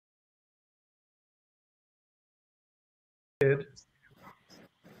started.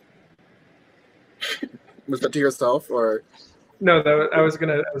 Was that to yourself or? No, I was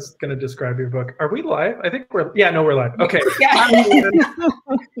gonna describe your book. Are we live? I think we're live. Okay. Yeah.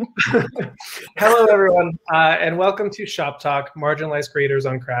 Hello, everyone, and welcome to Shop Talk, Marginalized Creators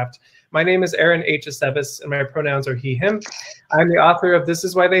on Craft. My name is Aaron H. Aceves, and my pronouns are he, him. I'm the author of This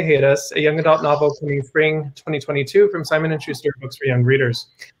Is Why They Hate Us, a young adult novel coming spring 2022 from Simon & Schuster Books for Young Readers.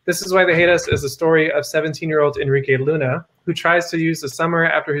 This Is Why They Hate Us is the story of 17-year-old Enrique Luna, who tries to use the summer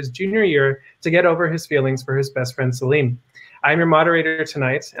after his junior year to get over his feelings for his best friend Salim. I'm your moderator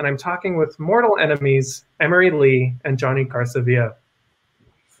tonight, and I'm talking with mortal enemies, Emery Lee and Jonny Garza.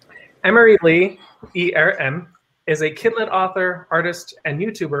 Emery Lee, E-R-M, is a kidlit author, artist, and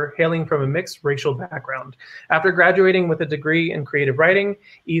YouTuber hailing from a mixed racial background. After graduating with a degree in creative writing,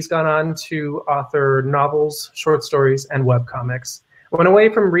 he's gone on to author novels, short stories, and webcomics. When away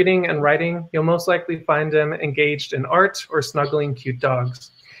from reading and writing, you'll most likely find him engaged in art or snuggling cute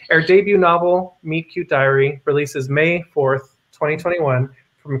dogs. Our debut novel, Meet Cute Diary, releases May 4th, 2021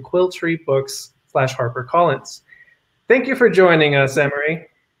 from Quilltree Books / HarperCollins. Thank you for joining us, Emery.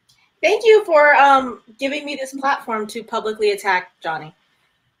 Thank you for giving me this platform to publicly attack Jonny.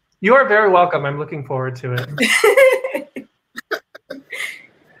 You are very welcome. I'm looking forward to it.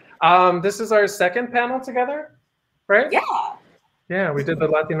 This is our second panel together, right? Yeah. Yeah, we did the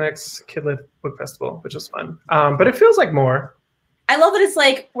Latinx Kidlit Book Festival, which was fun. But it feels like more. I love that it's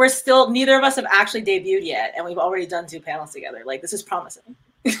like neither of us have actually debuted yet, and we've already done 2 panels together. Like, this is promising.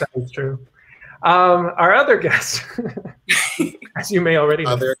 That is true. Our other guest, as you may already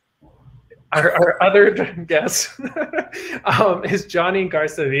know, our other guest is Jonny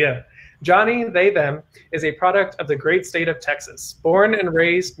Garza. Jonny, they, them, is a product of the great state of Texas, born and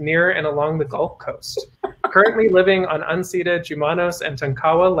raised near and along the Gulf Coast. Currently living on unceded Jumanos and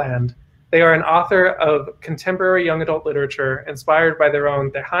Tonkawa land, they are an author of contemporary young adult literature inspired by their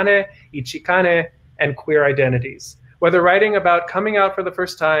own Tejane, Chicane, and queer identities. Whether writing about coming out for the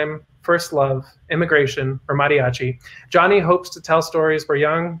first time, first love, immigration, or mariachi, Jonny hopes to tell stories where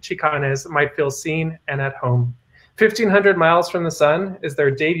young Chicanes might feel seen and at home. 1,500 Miles from the Sun is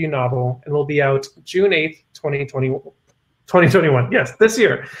their debut novel and will be out June 8th, 2021. Yes, this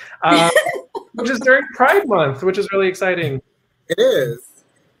year, which is during Pride Month, which is really exciting. It is.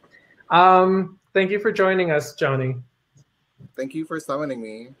 Thank you for joining us, Jonny. Thank you for summoning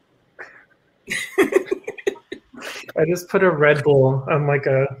me. I just put a Red Bull on like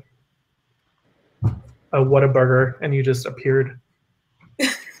a Whataburger, and you just appeared.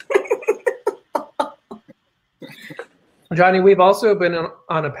 Jonny, we've also been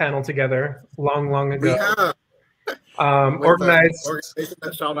on a panel together long ago. We have. Organized. Organization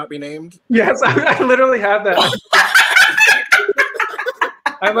that shall not be named. Yes, I literally have that.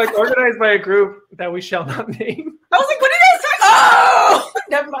 I'm like organized by a group that we shall not name. I was like, what did I say? Oh,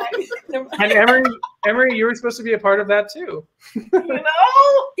 never mind. And Emery, you were supposed to be a part of that too.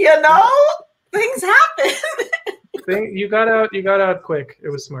 You know, things happen. You got out quick. It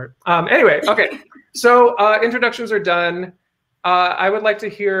was smart. Anyway, okay. So introductions are done. I would like to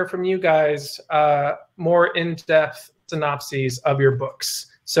hear from you guys more in-depth synopses of your books.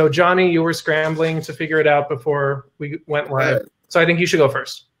 So Jonny, you were scrambling to figure it out before we went live. So I think you should go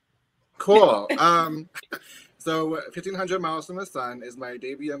first. Cool. So 1,500 Miles from the Sun is my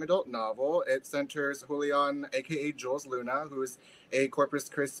debut young adult novel. It centers Julian, aka Jules Luna, who's a Corpus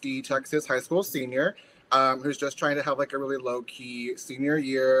Christi, Texas high school senior, who's just trying to have like a really low-key senior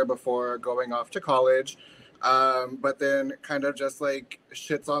year before going off to college. But then kind of just like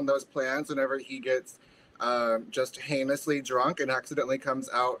shits on those plans whenever he gets just heinously drunk and accidentally comes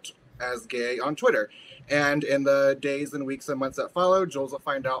out as gay on Twitter. And in the days and weeks and months that follow, Jules will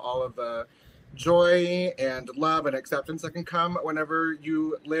find out all of the joy and love and acceptance that can come whenever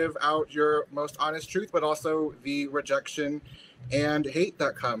you live out your most honest truth, but also the rejection and hate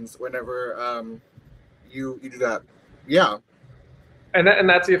that comes whenever you do that. Yeah. And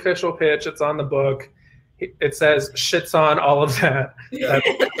that's the official pitch. It's on the book. It says shits on all of that. Yeah.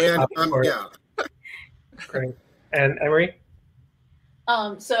 And yeah. Great. And Emery?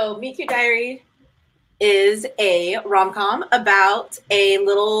 So Meet Cute Diary is a rom-com about a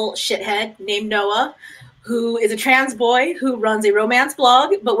little shithead named Noah, who is a trans boy who runs a romance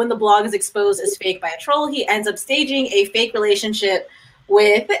blog, but when the blog is exposed as fake by a troll, he ends up staging a fake relationship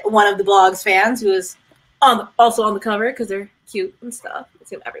with one of the blog's fans, who is also on the cover because they're cute and stuff. You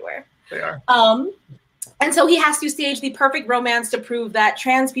see them everywhere. They are. And so he has to stage the perfect romance to prove that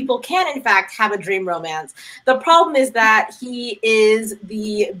trans people can, in fact, have a dream romance. The problem is that he is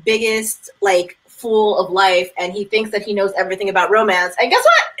the biggest, like, full of life, and he thinks that he knows everything about romance. And guess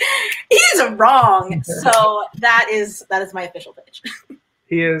what? He's wrong. So that is my official pitch.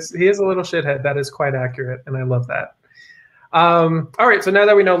 He is a little shithead. That is quite accurate, and I love that. All right, so now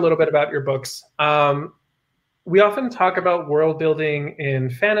that we know a little bit about your books, we often talk about world building in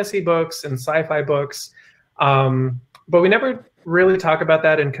fantasy books and sci-fi books, but we never really talk about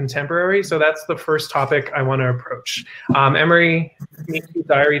that in contemporary. So that's the first topic I want to approach. Emery, Meet Cute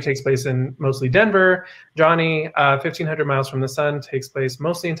Diary takes place in mostly Denver. Jonny, 1,500 Miles from the Sun takes place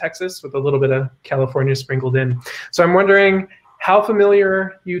mostly in Texas with a little bit of California sprinkled in. So I'm wondering how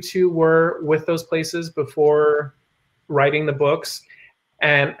familiar you two were with those places before writing the books,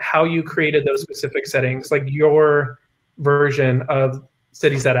 and how you created those specific settings, like your version of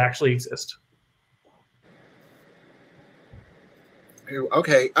cities that actually exist.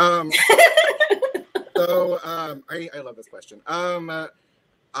 Okay. So I love this question.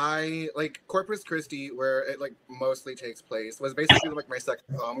 I like Corpus Christi, where it like mostly takes place, was basically like my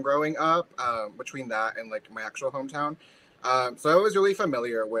second home growing up, between that and like my actual hometown. So I was really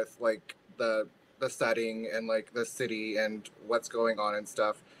familiar with like the setting and like the city and what's going on and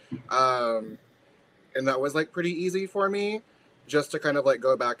stuff. And that was like pretty easy for me, just to kind of like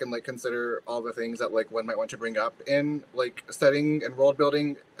go back and like consider all the things that like one might want to bring up in like setting and world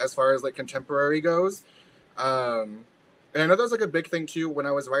building as far as like contemporary goes. And I know that's like a big thing too when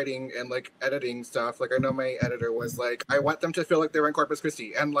I was writing and like editing stuff. Like I know my editor was like, I want them to feel like they're in Corpus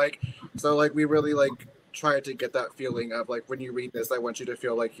Christi, and like so like we really like tried to get that feeling of like when you read this, I want you to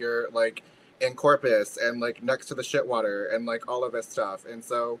feel like you're like in Corpus and like next to the shitwater and like all of this stuff. And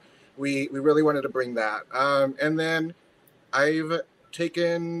so we really wanted to bring that. And then I've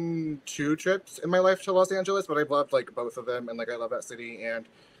taken 2 trips in my life to Los Angeles, but I've loved like both of them, and like I love that city, and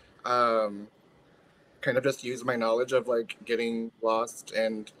kind of just use my knowledge of like getting lost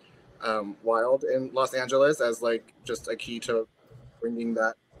and wild in Los Angeles as like just a key to bringing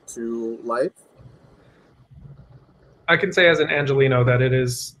that to life. I can say as an Angelino that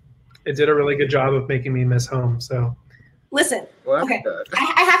it did a really good job of making me miss home. So listen, well, okay,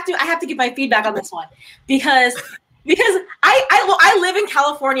 I have to give my feedback on this one because I live in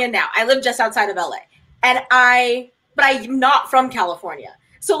California now. I live just outside of LA, but I'm not from California.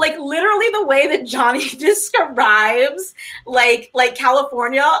 So like literally the way that Jonny describes like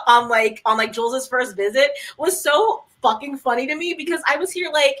California on Jules's first visit was so fucking funny to me, because I was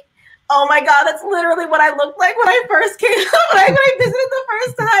here like, oh my God, that's literally what I looked like when I first came, when I visited the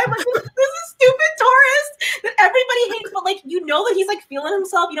first time. Like, this is stupid tourist that everybody hates, but like, you know that he's like feeling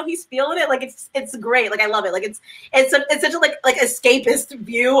himself, you know, he's feeling it. Like it's great. Like I love it. Like it's such a like escapist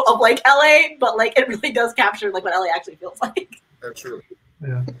view of like LA, but like it really does capture like what LA actually feels like. That's true.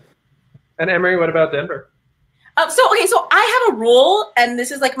 Yeah. And Emery, what about Denver? So I have a rule, and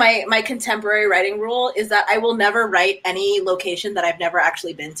this is like my contemporary writing rule, is that I will never write any location that I've never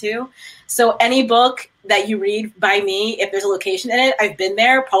actually been to. So any book that you read by me, if there's a location in it, I've been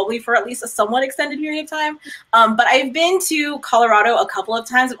there probably for at least a somewhat extended period of time. But I've been to Colorado a couple of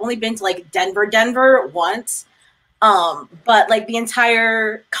times. I've only been to like Denver once. But like the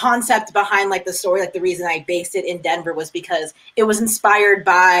entire concept behind like the story, like the reason I based it in Denver was because it was inspired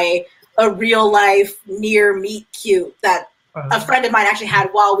by a real life near meet cute that a friend of mine actually had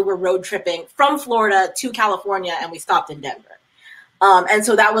while we were road tripping from Florida to California, and we stopped in Denver. And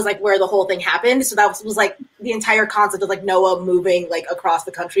so that was like where the whole thing happened. So that was like the entire concept of like Noah moving like across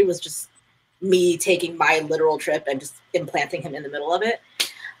the country was just me taking my literal trip and just implanting him in the middle of it.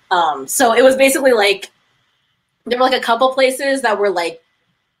 So it was basically like, there were like a couple places that were like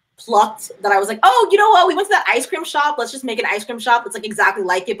plucked that I was like, oh, you know what? We went to that ice cream shop. Let's just make an ice cream shop that's like exactly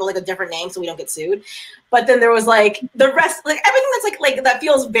like it, but like a different name so we don't get sued. But then there was like the rest, like everything that's like that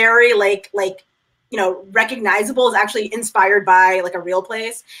feels very like, you know, recognizable is actually inspired by like a real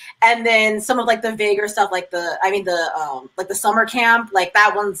place. And then some of like the vaguer stuff, like the summer camp, like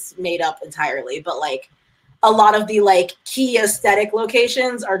that one's made up entirely. But like a lot of the like key aesthetic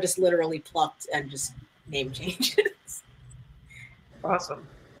locations are just literally plucked and just name changes. Awesome.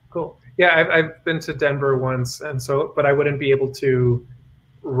 Cool. Yeah, I've been to Denver once, and so, but I wouldn't be able to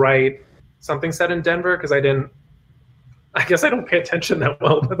write something set in Denver because I guess I don't pay attention that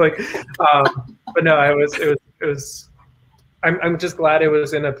well. But like, but no, it was. I'm just glad it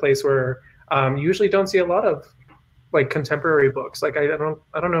was in a place where you usually don't see a lot of like contemporary books. Like I don't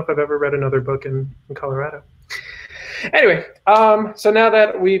know if I've ever read another book in Colorado. Anyway, so now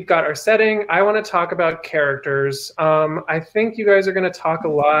that we've got our setting, I want to talk about characters. I think you guys are going to talk a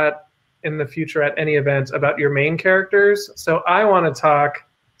lot in the future at any event about your main characters. So I want to talk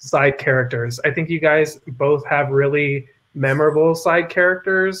side characters. I think you guys both have really memorable side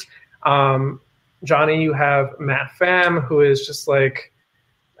characters. Jonny, you have Matt Pham, who is just like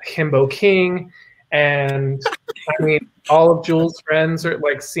himbo king, and I mean, all of Jules' friends are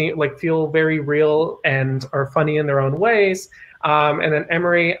like feel very real and are funny in their own ways. And then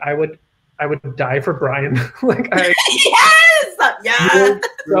Emery, I would die for Brian. Like yes,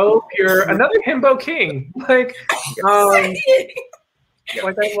 so pure, another himbo king. Like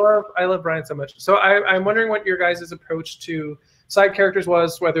like I love Brian so much. So I'm wondering what your guys' approach to side characters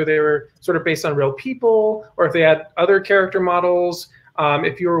was, whether they were sort of based on real people or if they had other character models.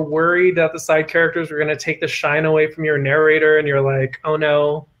 If you were worried that the side characters were going to take the shine away from your narrator and you're like, oh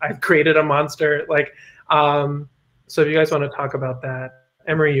no, I've created a monster. Like, so if you guys want to talk about that,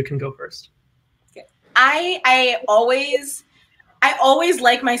 Emery, you can go first. Okay. I always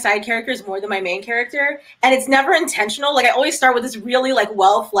like my side characters more than my main character, and it's never intentional. Like I always start with this really like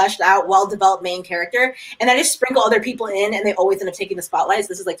well fleshed out, well developed main character, and I just sprinkle other people in, and they always end up taking the spotlight. So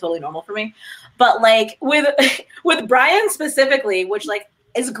this is like totally normal for me. But like with Brian specifically, which like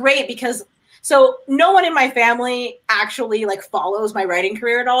is great because so no one in my family actually like follows my writing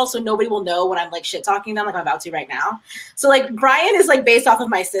career at all, so nobody will know when I'm like shit talking them like I'm about to right now. So like Brian is like based off of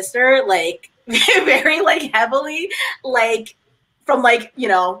my sister, like very like heavily, like from like, you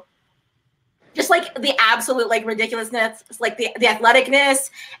know, just like the absolute like ridiculousness, like the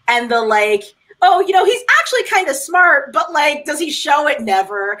athleticness and the like, oh, you know, he's actually kind of smart, but like, does he show it?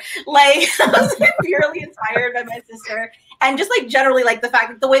 Never. Like, I was like, purely inspired by my sister. And just like generally like the fact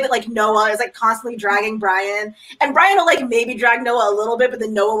that the way that like Noah is like constantly dragging Brian, and Brian will like maybe drag Noah a little bit, but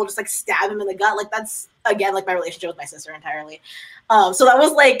then Noah will just like stab him in the gut. Like that's again like my relationship with my sister entirely. So that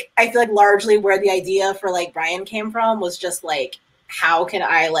was like I feel like largely where the idea for like Brian came from, was just like how can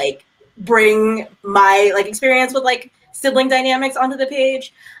I like bring my like experience with like sibling dynamics onto the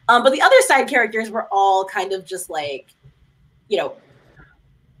page. But the other side characters were all kind of just like, you know,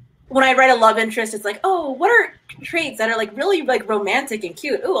 when I write a love interest, it's like, oh, what are traits that are like really like romantic and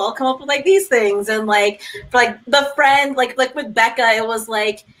cute? Oh, I'll come up with like these things. And like for like the friend, like with Becca, it was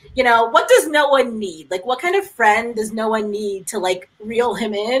like, you know, what does Noah need? Like what kind of friend does Noah need to like reel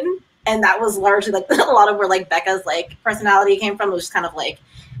him in? And that was largely like a lot of where like Becca's like personality came from. It was just kind of like,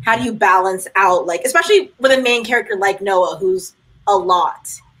 how do you balance out, like, especially with a main character like Noah, who's a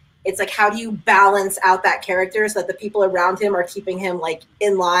lot. It's like, how do you balance out that character so that the people around him are keeping him like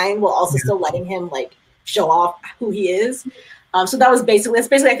in line while also still letting him like show off who he is. So that's basically I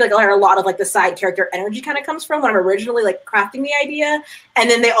feel like a lot of like the side character energy kind of comes from when I'm originally like crafting the idea, and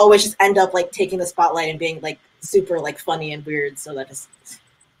then they always just end up like taking the spotlight and being like super like funny and weird. So that just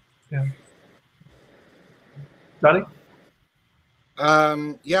yeah. Jonny?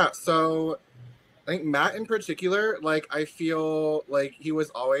 Yeah, so I think Matt in particular, like I feel like he was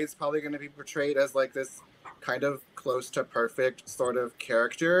always probably going to be portrayed as like this kind of close to perfect sort of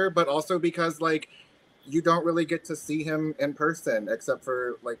character, but also because like you don't really get to see him in person except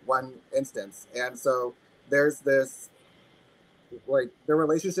for like one instance. And so there's this like the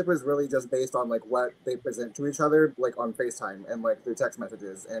relationship is really just based on like what they present to each other like on FaceTime and like through text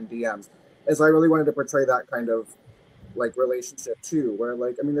messages and DMs. And so I really wanted to portray that kind of like relationship too, where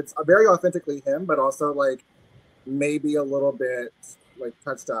like I mean it's very authentically him, but also like maybe a little bit like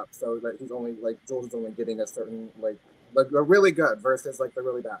touched up so that he's only like Jules is only getting a certain like the really good versus like the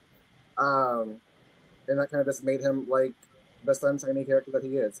really bad. And that kind of just made him like the sunshiny character that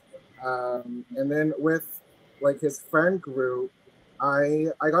he is. And then with like his friend group, I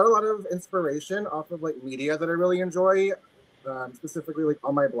got a lot of inspiration off of like media that I really enjoy, specifically like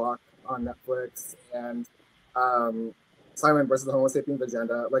on my blog on Netflix and Simon versus the Homo sapiens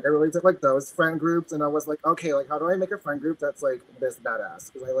agenda. Like I really took like those friend groups and I was like, okay, like how do I make a friend group that's like this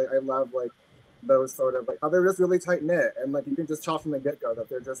badass? Because I love like those sort of like how they're just really tight knit and like you can just tell from the get-go that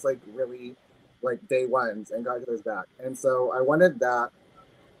they're just like really like day ones and got each other's back. And so I wanted that.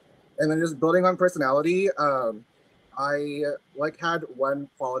 And then just building on personality, I like had one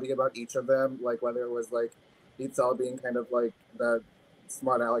quality about each of them, like whether it was like Itzel being kind of like the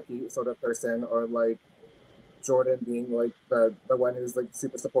smart alecky sort of person, or like Jordan being like the one who's like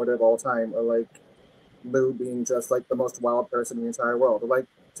super supportive all the time, or like Lou being just like the most wild person in the entire world. Or, like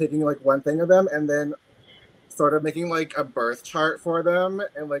taking like one thing of them and then sort of making like a birth chart for them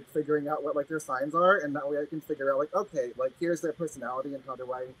and like figuring out what like their signs are, and that way I can figure out like, okay, like here's their personality and how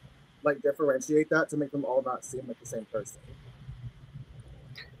do I like differentiate that to make them all not seem like the same person.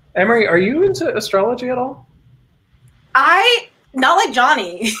 Emery, are you into astrology at all? Not like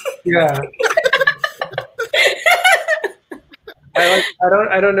Jonny. Yeah.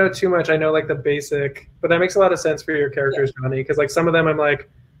 I don't know too much. I know like the basic, but that makes a lot of sense for your characters, yeah. Jonny, because like some of them I'm like,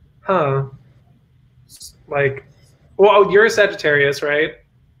 huh. Like, well, you're a Sagittarius, right?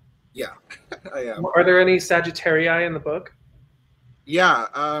 Yeah. I am. Are there any Sagittarii in the book?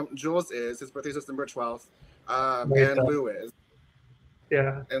 Yeah, Jules is. His birthday's December 12th. And Lou is.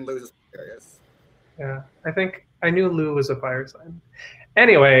 Yeah. And Lou is Aquarius. Yeah. I think I knew Lou was a fire sign.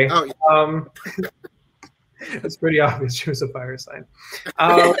 Anyway, it's pretty obvious she was a fire sign.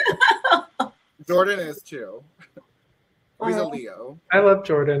 Jordan is too. He's a Leo. I love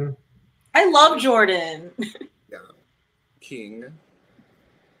Jordan. I love Jordan. Yeah. King.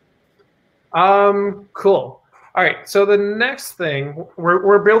 Cool. All right. So the next thing,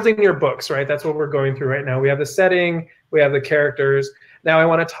 we're building your books, right? That's what we're going through right now. We have the setting, we have the characters. Now I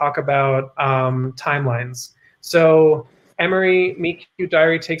want to talk about timelines. So Emery, Meet Cute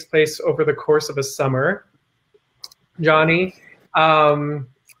Diary takes place over the course of a summer. Jonny,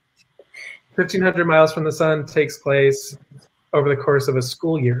 1500 Miles from the Sun takes place over the course of a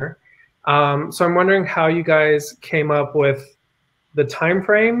school year. So I'm wondering how you guys came up with the time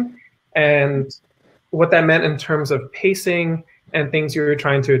frame and what that meant in terms of pacing and things you were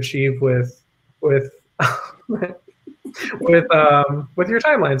trying to achieve with your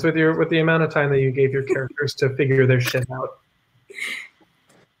timelines, with the amount of time that you gave your characters to figure their shit out.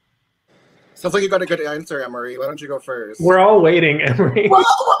 Sounds like you got a good answer, Emery. Why don't you go first? We're all waiting, Emery. Well,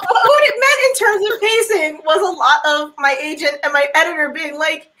 what it meant in terms of pacing was a lot of my agent and my editor being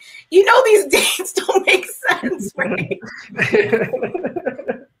like, you know, these dates don't make sense, right?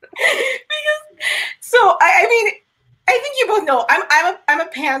 So I mean, I think you both know I'm a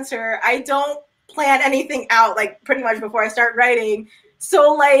pantser. I don't plan anything out like pretty much before I start writing.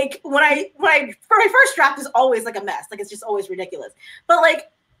 So like when I for my first draft is always like a mess. Like it's just always ridiculous. But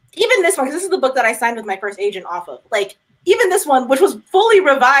like even this one, because this is the book that I signed with my first agent off of. Like even this one, which was fully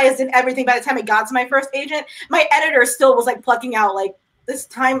revised and everything by the time it got to my first agent, my editor still was like plucking out like this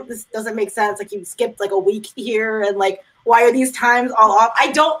doesn't make sense. Like you skipped like a week here and like why are these times all off?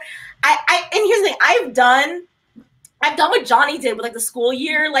 And here's the thing, I've done what Jonny did with like the school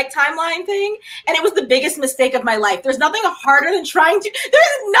year like timeline thing, and it was the biggest mistake of my life. There's nothing harder than trying to. There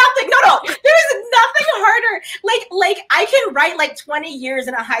is nothing harder. Like I can write like 20 years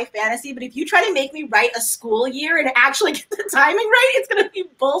in a high fantasy, but if you try to make me write a school year and actually get the timing right, it's gonna be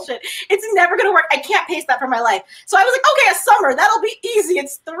bullshit. It's never gonna work. I can't pace that for my life. So I was like, okay, a summer, that'll be easy.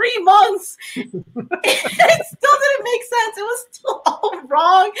 It's 3 months. It still didn't make sense. It was still all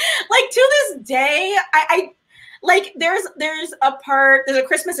wrong. Like to this day, I like there's a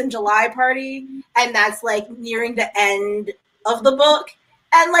Christmas in July party, and that's like nearing the end of the book,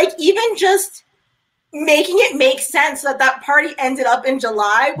 and like even just making it make sense that party ended up in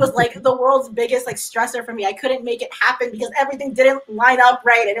July was like the world's biggest like stressor for me. I couldn't make it happen because everything didn't line up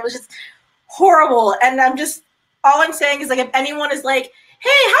right, and it was just horrible. And all I'm saying is like if anyone is like, hey,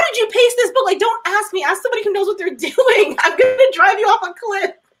 how did you pace this book? Like don't ask me, ask somebody who knows what they're doing. I'm gonna drive you off a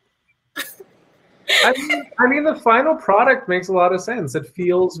cliff. I mean, the final product makes a lot of sense. It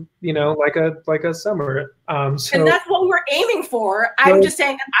feels, like a summer. And that's what we were aiming for. I'm just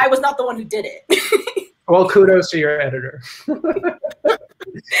saying that I was not the one who did it. Well, kudos to your editor.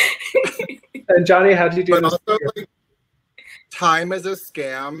 And Jonny, how did you do but this? Also, like, time is a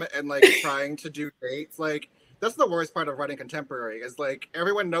scam, and like trying to do dates, like that's the worst part of writing contemporary. Is like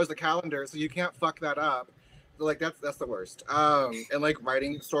everyone knows the calendar, so you can't fuck that up. Like that's the worst. And like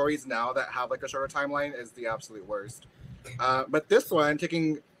writing stories now that have like a shorter timeline is the absolute worst. But this one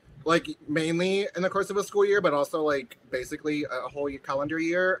taking like mainly in the course of a school year, but also like basically a whole calendar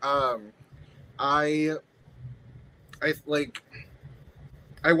year. I think like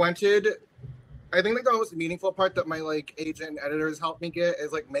the most meaningful part that my like agent and editors helped me get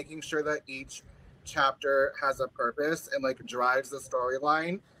is like making sure that each chapter has a purpose and like drives the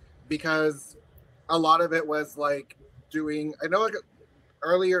storyline, because a lot of it was like I know like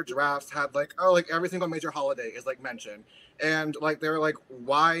earlier drafts had like, oh, like every single major holiday is like mentioned. And like, they were like,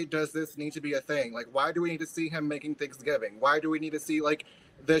 why does this need to be a thing? Like, why do we need to see him making Thanksgiving? Why do we need to see like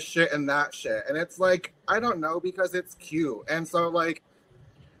this shit and that shit? And it's like, I don't know, because it's cute. And so like,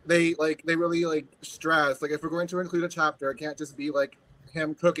 they really like stress, like if we're going to include a chapter, it can't just be like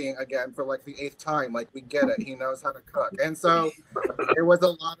him cooking again for like the 8th time. Like we get it. He knows how to cook. And so it was a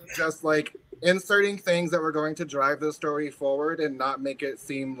lot of just like inserting things that were going to drive the story forward and not make it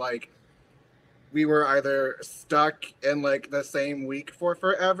seem like we were either stuck in like the same week for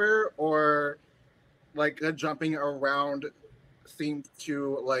forever, or like the jumping around seemed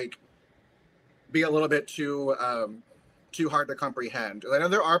to like be a little bit too hard to comprehend. I know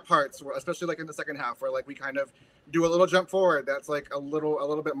there are parts where, especially like in the second half, where like we kind of do a little jump forward that's like a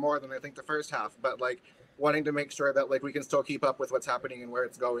little bit more than I think the first half, but like wanting to make sure that like we can still keep up with what's happening and where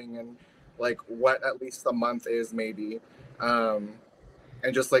it's going and like what at least the month is maybe.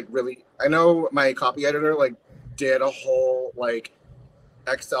 and just like really, I know my copy editor like did a whole like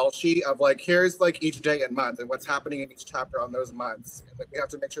Excel sheet of like, here's like each day and month and what's happening in each chapter on those months. And like, we have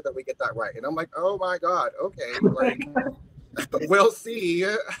to make sure that we get that right. And I'm like, oh my God, okay, like we'll see.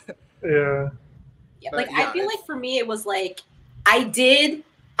 Yeah. Like, I feel like for me, it was like, I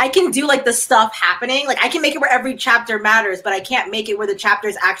can do like the stuff happening. Like I can make it where every chapter matters, but I can't make it where the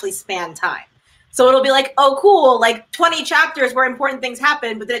chapters actually span time. So it'll be like, oh, cool, like 20 chapters where important things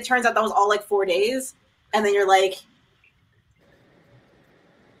happen, but then it turns out that was all like 4 days. And then you're like.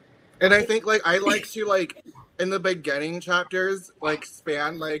 And I think like I like to like in the beginning chapters like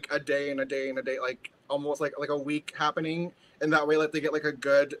span like a day and a day and a day, like almost like a week happening. And that way like they get like a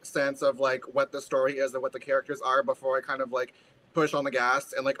good sense of like what the story is and what the characters are before I kind of like push on the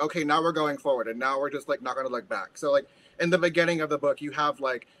gas and like, okay, now we're going forward and now we're just like not gonna look back. So like in the beginning of the book, you have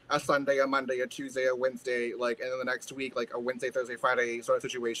like a Sunday, a Monday, a Tuesday, a Wednesday, like, and then the next week, like a Wednesday, Thursday, Friday sort of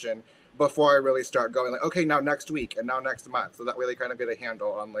situation before I really start going like, okay, now next week and now next month. So that way they kind of get a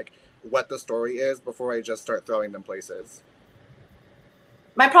handle on like what the story is before I just start throwing them places.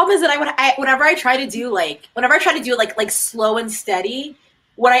 My problem is that whenever I try to do like slow and steady,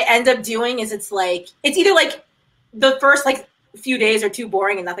 what I end up doing is it's either like the first like few days are too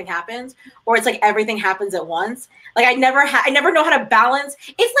boring and nothing happens, or it's like everything happens at once. Like I never know how to balance.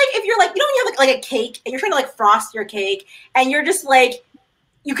 It's like if you're like, you know, when you have like a cake and you're trying to like frost your cake and you're just like,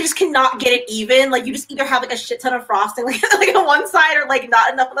 you just cannot get it even. Like you just either have like a shit ton of frosting like on one side or like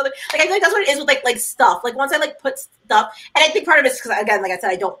not enough on the other. Like I feel like that's what it is with like stuff. Like once I like put stuff, and I think part of it is because again, like I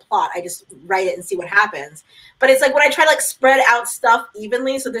said, I don't plot. I just write it and see what happens. But it's like when I try to like spread out stuff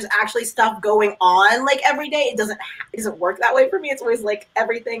evenly, so there's actually stuff going on like every day. It doesn't work that way for me. It's always like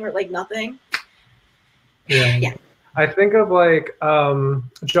everything or like nothing. Yeah. I think of like John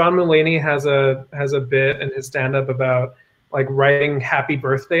Mulaney has a bit in his stand-up about like writing happy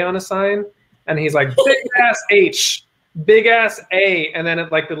birthday on a sign, and he's like big ass H, big ass A, and then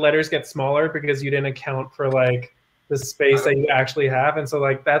it, like the letters get smaller because you didn't account for like the space that you actually have. And so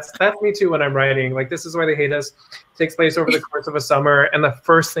like that's me too when I'm writing. Like This Is Why They Hate Us takes place over the course of a summer, and the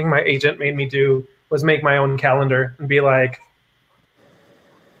first thing my agent made me do was make my own calendar and be like,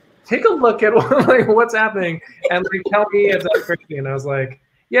 take a look at like what's happening and like tell me if that's crazy. And I was like,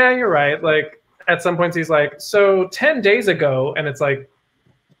 yeah, you're right. Like at some points he's like, so 10 days ago, and it's like,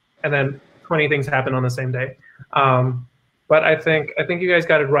 and then 20 things happen on the same day. But I think you guys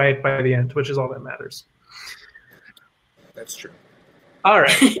got it right by the end, which is all that matters. That's true. All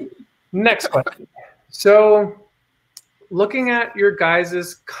right. Next question. So looking at your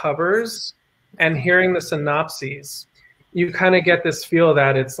guys' covers and hearing the synopses, you kind of get this feel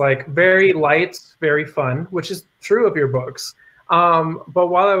that it's like very light, very fun, which is true of your books. But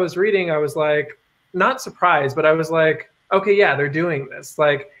while I was reading, I was like, not surprised, but I was like, okay, yeah, they're doing this.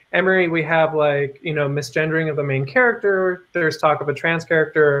 Like Emery, we have like, you know, misgendering of the main character. There's talk of a trans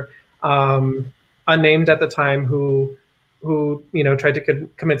character, unnamed at the time, who you know tried to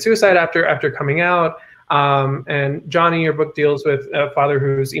commit suicide after coming out. And Jonny, your book deals with a father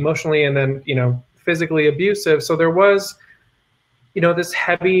who's emotionally and then, you know, physically abusive. So there was, you know, this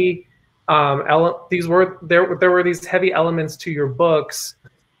heavy there were these heavy elements to your books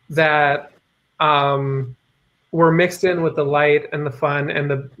that were mixed in with the light and the fun and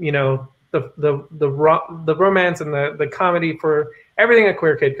the, you know, the romance and the comedy for everything a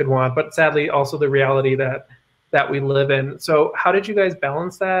queer kid could want, but sadly also the reality that we live in. So how did you guys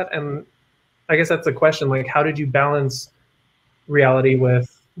balance that? And I guess that's the question, like, how did you balance reality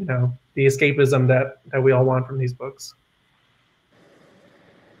with, you know, the escapism that we all want from these books?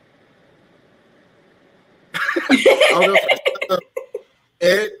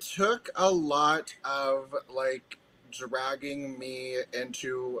 It took a lot of like dragging me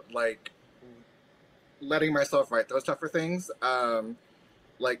into like letting myself write those tougher things.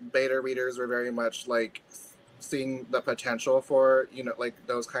 Like beta readers were very much like seeing the potential for, you know, like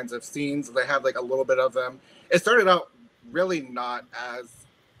those kinds of scenes. They had like a little bit of them. It started out really not as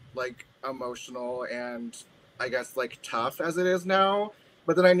like emotional and I guess like tough as it is now,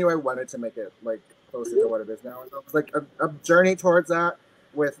 but then I knew I wanted to make it like closer to what it is now. And so it was like a journey towards that,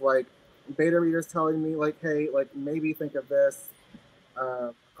 with like beta readers telling me like, hey, like maybe think of this,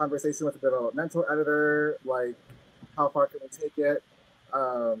 conversation with a developmental editor, like how far can we take it?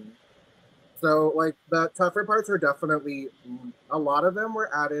 So like the tougher parts were definitely, a lot of them were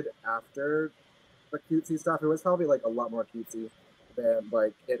added after the cutesy stuff. It was probably like a lot more cutesy than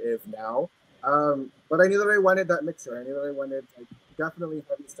like it is now. But I knew that I wanted that mixture. I knew that I wanted like definitely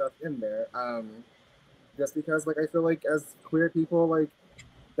heavy stuff in there. Just because like I feel like as queer people, like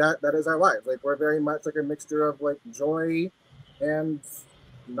that is our lives. Like we're very much like a mixture of like joy and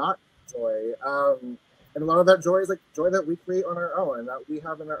not joy. And a lot of that joy is like joy that we create on our own, and that we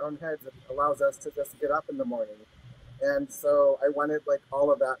have in our own heads, and allows us to just get up in the morning. And so I wanted like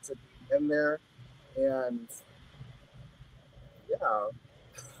all of that to be in there, and yeah,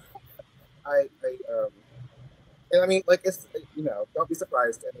 and I mean, like, it's, you know, don't be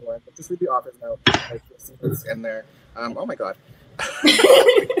surprised, anyone, but just read the author's note. Like, you'll see what's in there. Oh my god.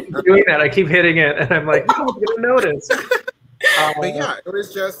 I'm doing that. I keep hitting it, and I'm like, no, I'm gonna notice. But yeah, it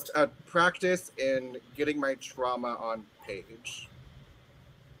was just a practice in getting my trauma on page.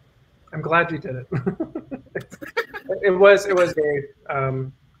 I'm glad you did it. It was very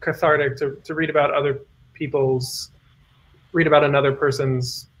cathartic to read about read about another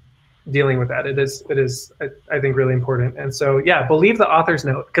person's dealing with that. It is I think really important. And so yeah, believe the author's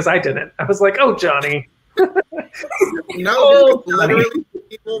note, because I didn't. I was like, oh, Jonny. No, literally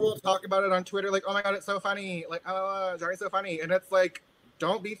people will talk about it on Twitter like, oh my god, it's so funny, like, oh, Jonny's so funny, and it's like,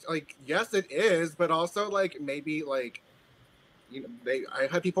 don't be like, yes it is, but also like, maybe like, you know, I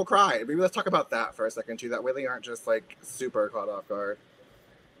had people cry. Maybe let's talk about that for a second too, that way they aren't just like super caught off guard.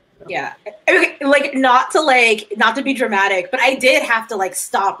 Yeah, like not to be dramatic, but I did have to like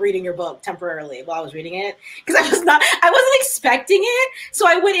stop reading your book temporarily while I was reading it, because I wasn't expecting it, so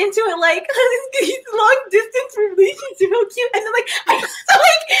I went into it like, long distance relationship, how cute, and then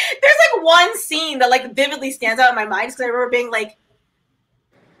there's like one scene that like vividly stands out in my mind, because I remember being like,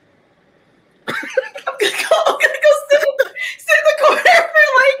 I'm gonna go sit in the corner for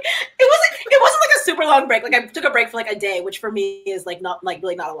like, it wasn't like a super long break. Like I took a break for like a day, which for me is like not like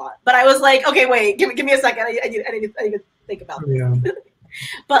really not a lot. But I was like, okay, wait, give me a second. I need to think about this. Yeah.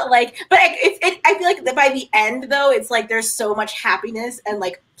 but I feel like that by the end though, it's like there's so much happiness and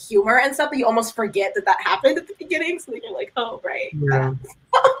like humor and stuff that you almost forget that happened at the beginning. So you're like, oh right. Yeah.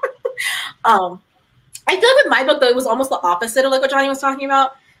 I feel like with my book though, it was almost the opposite of like what Jonny was talking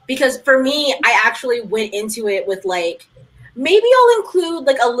about. Because for me, I actually went into it with like, maybe I'll include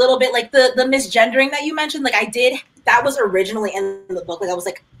like a little bit like the misgendering that you mentioned. Like I did, that was originally in the book. Like I was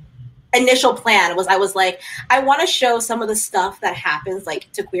like, initial plan was I was like, I want to show some of the stuff that happens like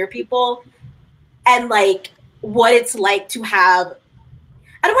to queer people and like what it's like to have,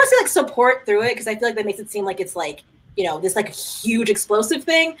 I don't want to say like support through it, because I feel like that makes it seem like it's like, you know, this like huge explosive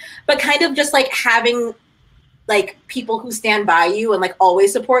thing, but kind of just like having like people who stand by you and like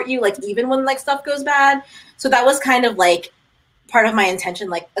always support you, like even when like stuff goes bad. So that was kind of like part of my intention,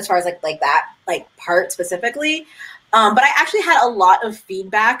 like as far as like that like part specifically. But I actually had a lot of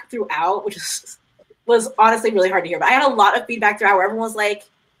feedback throughout, which was honestly really hard to hear. But I had a lot of feedback throughout where everyone was like,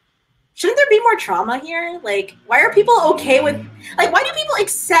 shouldn't there be more trauma here? Like, why are people okay with, like, why do people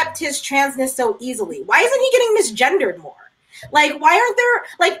accept his transness so easily? Why isn't he getting misgendered more? Like, why aren't there,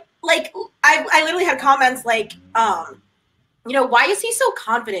 like I literally had comments like, you know, why is he so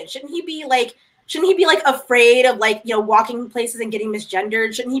confident? Shouldn't he be like afraid of like, you know, walking places and getting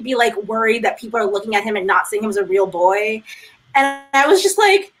misgendered? Shouldn't he be like worried that people are looking at him and not seeing him as a real boy? And I was just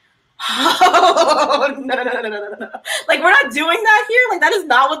like, oh, no. Like, we're not doing that here. Like, that is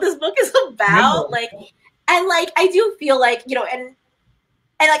not what this book is about. No. Like, and like, I do feel like, you know, and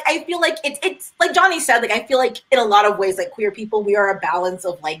like, I feel like it's like Jonny said, like, I feel like in a lot of ways, like queer people, we are a balance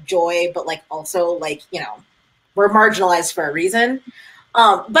of like joy, but like also like, you know, we're marginalized for a reason.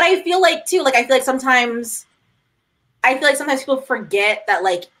 But I feel like too, like, I feel like sometimes people forget that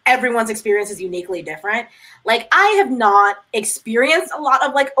like everyone's experience is uniquely different. Like, I have not experienced a lot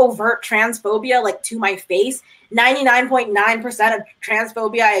of like overt transphobia, like to my face. 99.9% of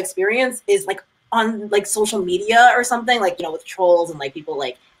transphobia I experience is like on like social media or something, like, you know, with trolls and like people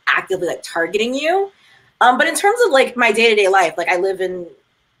like actively like targeting you. But in terms of like my day-to-day life, like I live in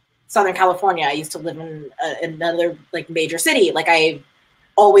Southern California. I used to live in another like major city. Like I've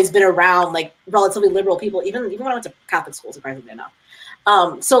always been around like relatively liberal people, even when I went to Catholic school, surprisingly enough.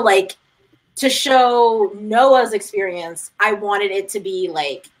 So like to show Noah's experience, I wanted it to be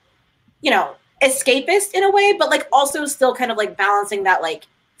like, you know, escapist in a way, but like also still kind of like balancing that, like,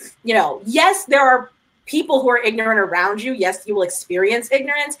 you know, yes, there are people who are ignorant around you. Yes, you will experience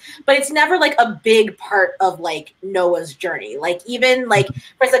ignorance, but it's never like a big part of like Noah's journey. Like even like, for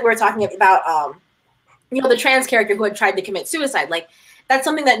instance, like we were talking about, you know, the trans character who had tried to commit suicide. Like that's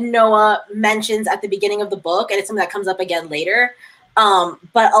something that Noah mentions at the beginning of the book, and it's something that comes up again later.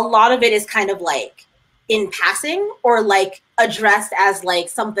 But a lot of it is kind of like in passing or like addressed as like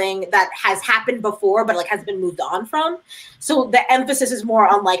something that has happened before, but like has been moved on from. So the emphasis is more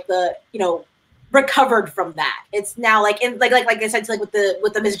on like the, you know, recovered from that. It's now like in like I said, like with the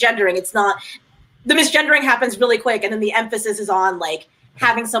misgendering, it's not, the misgendering happens really quick, and then the emphasis is on like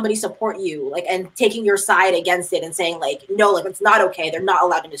having somebody support you, like, and taking your side against it and saying like, no, like, it's not okay. They're not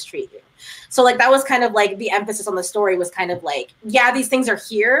allowed to mistreat you. So like, that was kind of like the emphasis on the story was kind of like, yeah, these things are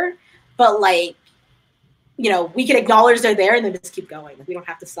here, but like, you know, we can acknowledge they're there and then just keep going. We don't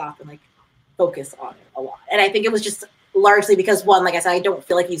have to stop and like focus on it a lot. And I think it was just largely because, one, like I said, I don't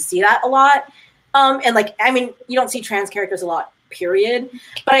feel like you see that a lot. And like, I mean, you don't see trans characters a lot, period.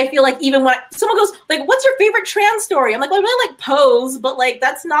 But I feel like even when someone goes like, what's your favorite trans story? I'm like, well, I really like Pose, but like,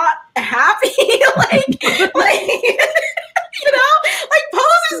 that's not happy. like, you know, like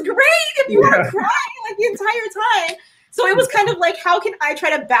Pose is great if you want to cry like the entire time. So it was kind of like, how can I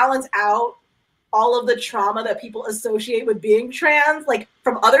try to balance out all of the trauma that people associate with being trans, like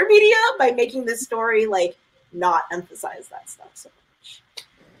from other media, by making this story like not emphasize that stuff so much.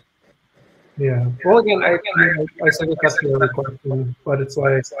 Yeah. Well, again, I said that's the other question, but it's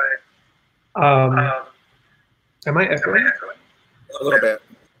like, am I echoing? A little bit.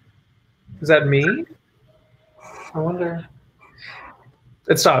 Is that me? I wonder.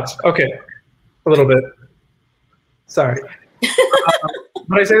 It stopped. Okay. A little bit. Sorry.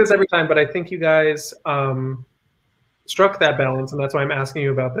 But I say this every time, but I think you guys struck that balance, and that's why I'm asking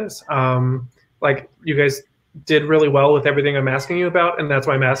you about this. Like, you guys did really well with everything I'm asking you about, and that's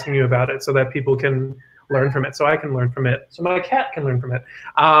why I'm asking you about it, so that people can learn from it, so I can learn from it, so my cat can learn from it.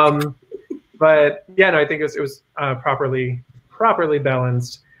 But yeah, no, I think it was properly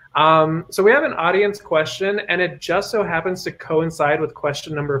balanced. So we have an audience question, and it just so happens to coincide with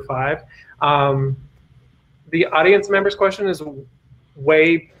question number 5. The audience member's question is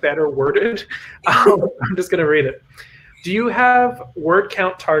way better worded. I'm just going to read it. Do you have word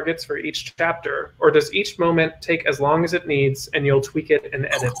count targets for each chapter, or does each moment take as long as it needs and you'll tweak it and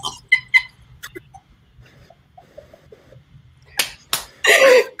edit?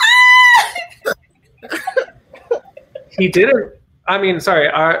 He didn't. I mean, sorry,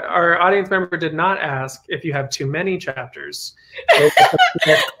 our audience member did not ask if you have too many chapters.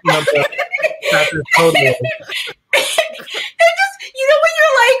 Chapters total.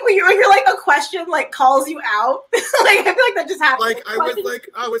 When you're like a question like calls you out, like I feel like that just happened. Like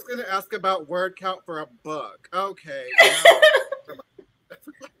I was gonna ask about word count for a book. Okay.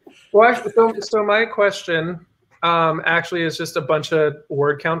 Well, so my question actually is just a bunch of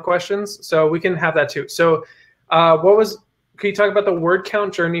word count questions, so we can have that too. So, can you talk about the word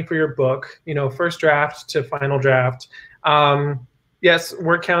count journey for your book? You know, first draft to final draft. Yes,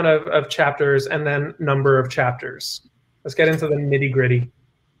 word count of chapters, and then number of chapters. Let's get into the nitty gritty.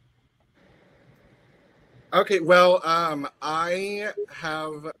 Okay, well, I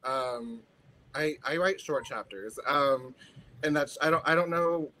have I write short chapters, and that's I don't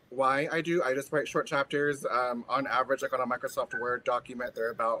know why I do. I just write short chapters. On average, like on a Microsoft Word document,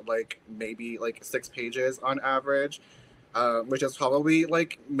 they're about like maybe like 6 pages on average, which is probably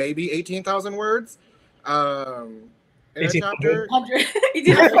like maybe 18,000 words. In a chapter.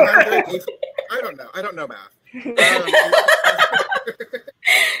 1800. I don't know math.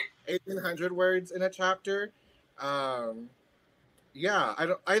 1,800 words in a chapter. Yeah,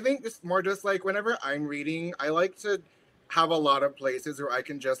 I think it's more just like whenever I'm reading, I like to have a lot of places where I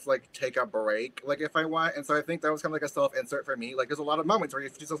can just like take a break, like if I want. And so I think that was kind of like a self-insert for me. Like there's a lot of moments where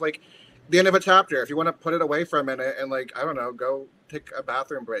it's just like the end of a chapter, if you want to put it away for a minute and like, I don't know, go take a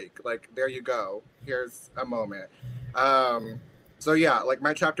bathroom break, like there you go, here's a moment. So yeah, like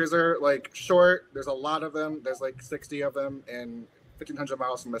my chapters are like short. There's a lot of them. There's like 60 of them in 1,500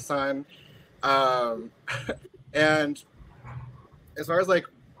 Miles from the Sun. And as far as like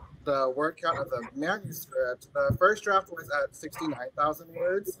the word count of the manuscript, the first draft was at 69,000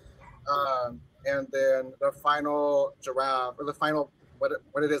 words. And then the final draft, or the final, what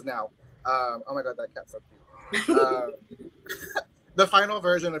it is now. Oh my God, that cat's so cute. The final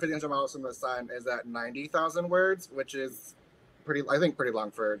version of 1,500 Miles from the Sun is at 90,000 words, which is pretty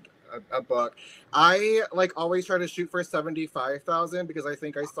long for a book. I like always try to shoot for 75,000 because I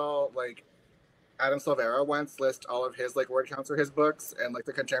think I saw like Adam Silvera once list all of his like word counts for his books, and like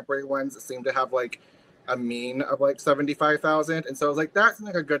the contemporary ones seem to have like a mean of like 75,000, and so I was like, that's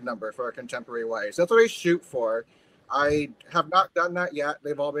like a good number for a contemporary YA. So that's what I shoot for. I have not done that yet.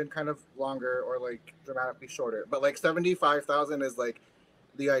 They've all been kind of longer or like dramatically shorter, but like 75,000 is like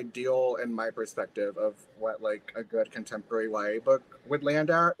the ideal in my perspective of what like a good contemporary YA book would land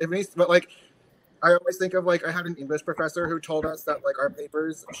at. But like I always think of like I had an English professor who told us that like our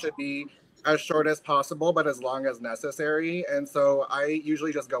papers should be as short as possible but as long as necessary, and so I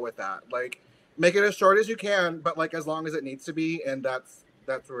usually just go with that. Like make it as short as you can, but like as long as it needs to be, and that's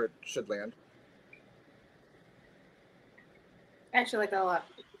where it should land. I actually like that a lot.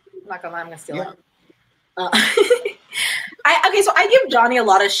 I'm not gonna lie, I'm gonna steal it. Okay, so I give Jonny a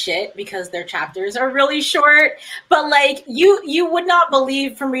lot of shit because their chapters are really short, but like you would not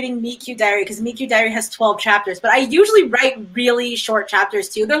believe from reading Meet Cute Diary, because Meet Cute Diary has 12 chapters, but I usually write really short chapters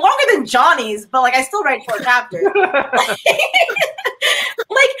too. They're longer than Jonny's, but like I still write short chapters.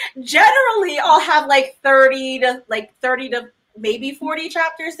 Like generally I'll have like 30 to maybe 40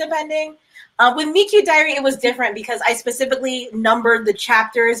 chapters depending. With Meet Cute Diary, it was different because I specifically numbered the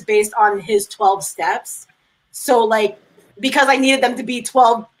chapters based on his 12 steps. So like, because I needed them to be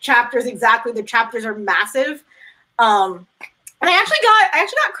 12 chapters exactly, the chapters are massive. And I actually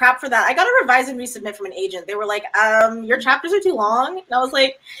got crap for that. I got to revise and resubmit from an agent. They were like, your chapters are too long. And I was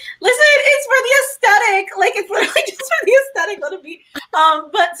like, listen, it's for the aesthetic. Like, it's literally just for the aesthetic. Let it be.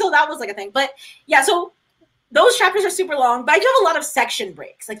 But so that was like a thing. But yeah, so those chapters are super long, but I do have a lot of section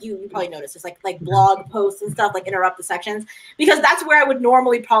breaks. Like you probably noticed, it's like blog posts and stuff, like interrupt the sections, because that's where I would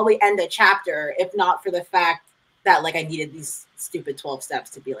normally probably end a chapter, if not for the fact that like I needed these stupid 12 steps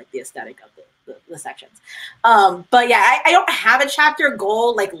to be like the aesthetic of the sections. But yeah, I don't have a chapter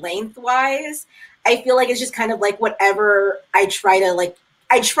goal like lengthwise. I feel like it's just kind of like whatever I try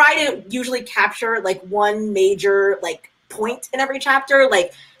to usually capture like one major like point in every chapter.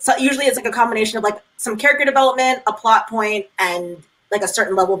 Like, so usually it's like a combination of like some character development, a plot point, and like a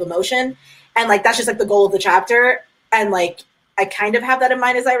certain level of emotion. And like, that's just like the goal of the chapter. And like, I kind of have that in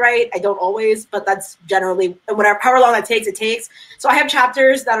mind as I write. I don't always, but that's generally however long that takes, it takes. So I have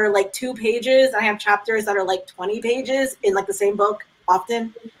chapters that are like 2 pages. And I have chapters that are like 20 pages in like the same book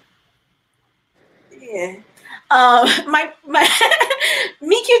often. Yeah. My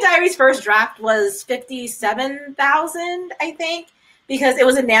Meet Cute Diary's first draft was 57,000, I think, because it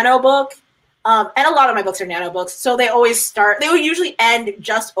was a nano book. And a lot of my books are nano books. So they will usually end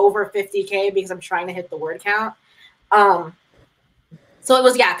just over 50K because I'm trying to hit the word count. So it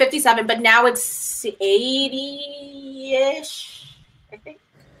was, 57, but now it's 80-ish, I think.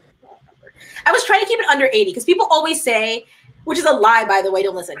 I was trying to keep it under 80 because people always say, which is a lie, by the way,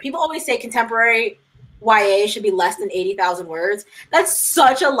 don't listen. People always say contemporary YA should be less than 80,000 words. That's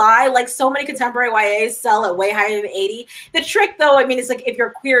such a lie. Like, so many contemporary YAs sell at way higher than 80. The trick, though, I mean, it's like if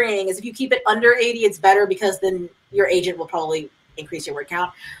you're querying, is if you keep it under 80, it's better because then your agent will probably increase your word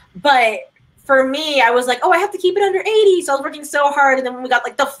count. But for me, I was like, oh, I have to keep it under 80. So I was working so hard. And then when we got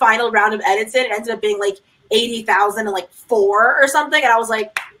like the final round of edits in, it ended up being like 80,004 or something. And I was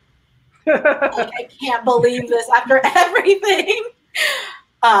like I can't believe this after everything.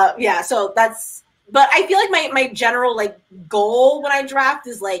 Yeah, so that's, but I feel like my general like goal when I draft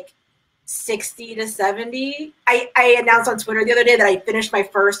is like 60 to 70. I announced on Twitter the other day that I finished my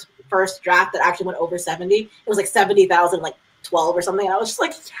first draft that actually went over 70. It was like 70,000, like 12 or something. And I was just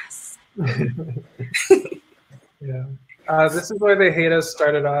like, yes. Yeah. This is Why They Hate Us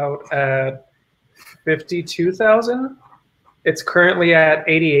started out at 52,000. It's currently at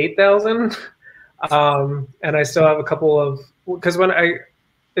 88,000. And I still have a couple of, because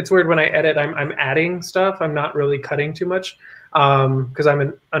it's weird when I edit, I'm adding stuff. I'm not really cutting too much because I'm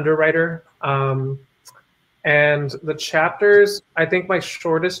an underwriter. And the chapters, I think my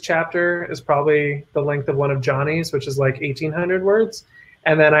shortest chapter is probably the length of one of Jonny's, which is like 1,800 words.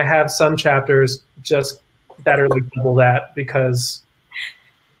 And then I have some chapters just that are like double that because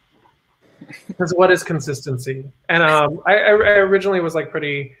what is consistency? And I originally was like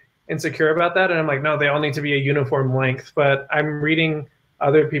pretty insecure about that. And I'm like, no, they all need to be a uniform length. But I'm reading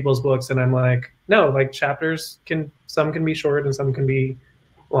other people's books and I'm like, no, like chapters some can be short and some can be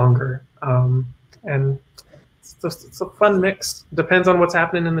longer. And it's a fun mix. Depends on what's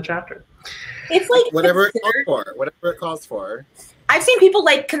happening in the chapter. It's like whatever it calls for. I've seen people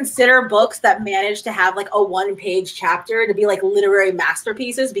like consider books that manage to have like a 1-page chapter to be like literary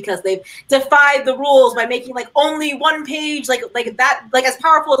masterpieces because they've defied the rules by making like only 1 page, like that, like as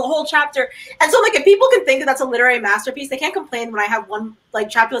powerful as a whole chapter. And so like if people can think that that's a literary masterpiece, they can't complain when I have one like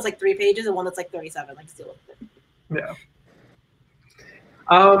chapter that's like 3 pages and one that's like 37. Like still. Yeah.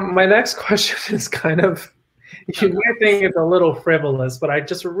 My next question is kind of, you might think it's a little frivolous, but I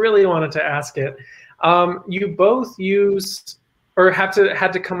just really wanted to ask it. You both used or had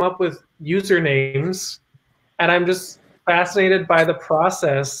to come up with usernames, and I'm just fascinated by the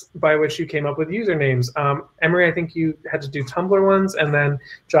process by which you came up with usernames. Emery, I think you had to do Tumblr ones, and then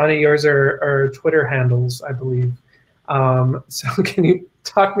Jonny, yours are Twitter handles, I believe. So can you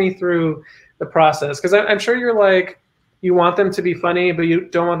talk me through the process? Because I'm sure you're like, you want them to be funny, but you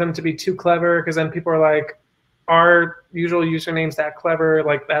don't want them to be too clever, because then people are like, are usual usernames that clever,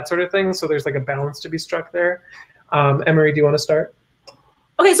 like that sort of thing? So there's like a balance to be struck there. Emery, do you want to start?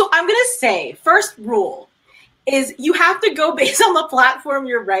 Okay, so I'm going to say, first rule is you have to go based on the platform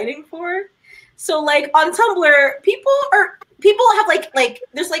you're writing for. So like on Tumblr, people have like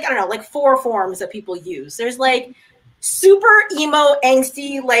there's like I don't know, like 4 forms that people use. There's like super emo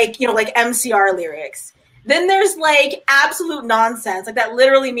angsty like, you know, like MCR lyrics. Then there's like absolute nonsense, like that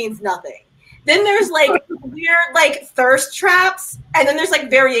literally means nothing. Then there's like weird like thirst traps, and then there's like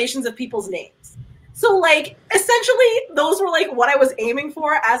variations of people's names. So like essentially those were like what I was aiming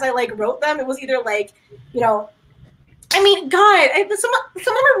for as I like wrote them. It was either like, you know, I mean, God, some of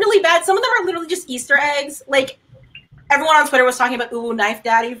them are really bad. Some of them are literally just Easter eggs. Like everyone on Twitter was talking about Ooh Knife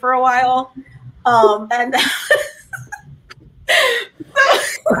Daddy for a while. And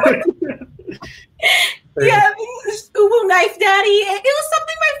yeah, Uwu Knife Daddy. It was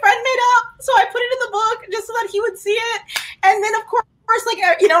something my friend made up, so I put it in the book just so that he would see it. And then, of course, like,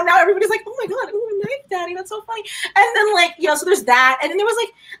 you know, now everybody's like, "Oh my God, Uwu Knife Daddy, that's so funny." And then, like, you know, so there's that. And then there was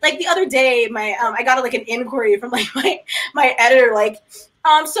like the other day, my I got like an inquiry from like my editor, like,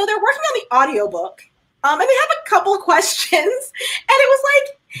 so they're working on the audiobook, and they have a couple questions, and it was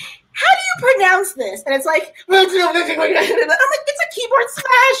like, how do you pronounce this? And it's like, I'm like, it's a keyboard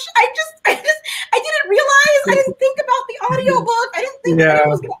smash. I didn't realize. I didn't think about the audiobook. I didn't think that I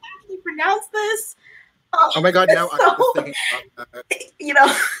was going to actually pronounce this. Oh my God, now so, I'm just thinking about that. You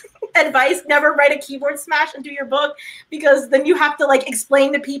know, advice, never write a keyboard smash into your book, because then you have to like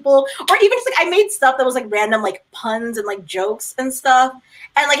explain to people, or even just like I made stuff that was like random like puns and like jokes and stuff.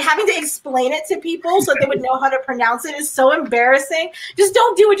 And like having to explain it to people so they would know how to pronounce it is so embarrassing. Just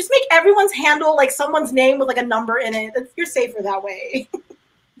don't do it. Just make everyone's handle like someone's name with like a number in it. You're safer that way.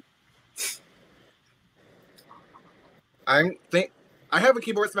 I have a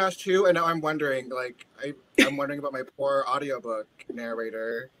keyboard smash too, and now I'm wondering, like, I'm wondering about my poor audiobook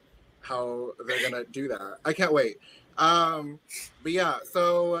narrator, how they're gonna do that. I can't wait. But yeah,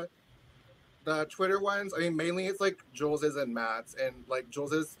 so the Twitter ones, I mean, mainly it's like Jules's and Matt's, and like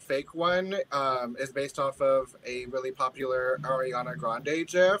Jules's fake one is based off of a really popular Ariana Grande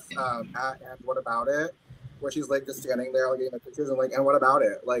gif, at And What About It, where she's like just standing there looking at the pictures and like, and what about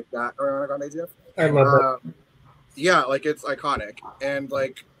it? Like that Ariana Grande gif. I love that. Yeah, like it's iconic, and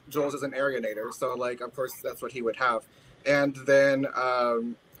like Jules is an Arianator, so like of course that's what he would have. And then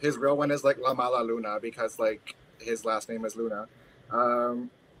his real one is like La Mala Luna, because like his last name is Luna.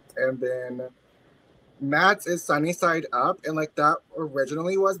 And then Matt's is Sunny Side Up, and like that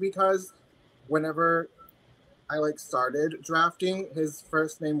originally was because whenever I like started drafting, his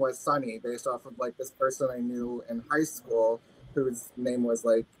first name was Sunny, based off of like this person I knew in high school whose name was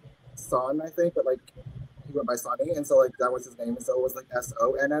like Son, I think, but like he went by Sonny, and so like that was his name, and so it was like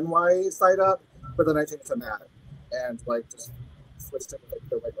SONNY Side Up, but then I changed to Matt and like just switched it to like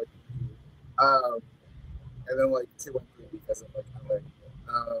the like and then like 2 and 3 because of like LA.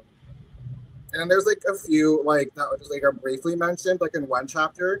 And there's like a few like that just like are briefly mentioned like in one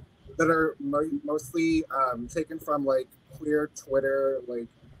chapter that are mostly taken from like queer Twitter like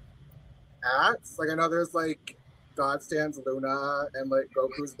ads. Like I know there's like God Stands Luna and like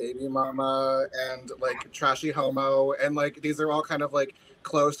Goku's Baby Mama and like Trashy Homo, and like these are all kind of like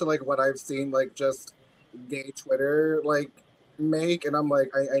close to like what I've seen like just gay Twitter like make, and I'm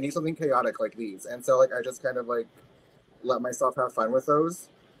like I need something chaotic like these, and so like I just kind of like let myself have fun with those.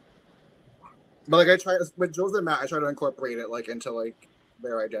 But like I try with Jules and Matt, I try to incorporate it like into like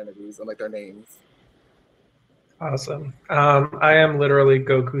their identities and like their names. Awesome. I am literally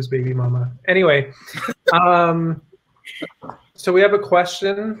Goku's baby mama. Anyway, so we have a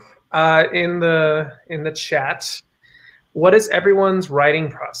question in the chat. What is everyone's writing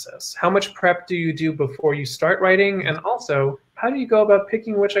process? How much prep do you do before you start writing? And also, how do you go about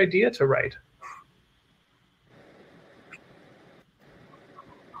picking which idea to write?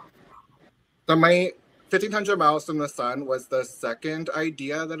 So my 1500 Miles from the Sun was the second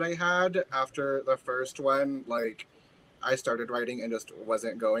idea that I had after the first one. Like I started writing and just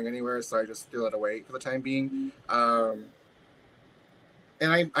wasn't going anywhere, so I just threw it away for the time being. And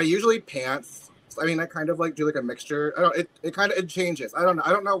I usually pants. I mean, I kind of like do like a mixture. I don't. It changes. I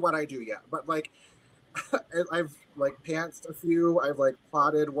don't know what I do yet, but like I've like pantsed a few. I've like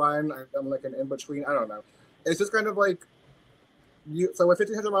plotted one. I've done like an in between. I don't know. It's just kind of like. So with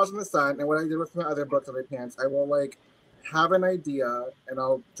 1500 Miles from the Sun, and what I did with my other books of my pants, I will like have an idea and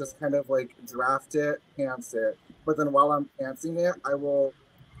I'll just kind of like draft it, pants it. But then while I'm pantsing it, I will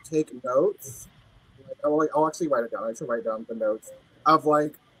take notes. Like, I'll actually write it down. I like to write down the notes of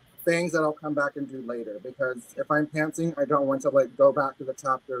like things that I'll come back and do later. Because if I'm pantsing, I don't want to like go back to the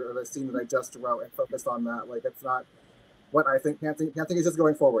chapter or the scene that I just wrote and focus on that. Like it's not what I think pantsing. Pantsing is just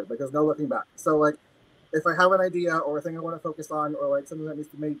going forward. Like there's no looking back. So like. If I have an idea or a thing I want to focus on, or like something that needs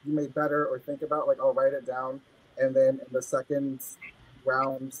to be made better or think about, like I'll write it down, and then in the second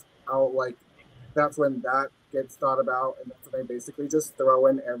round I'll like that's when that gets thought about, and that's when I basically just throw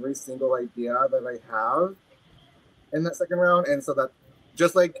in every single idea that I have in that second round. And so that,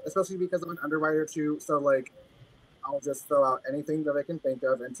 just like, especially because I'm an underwriter too, so like I'll just throw out anything that I can think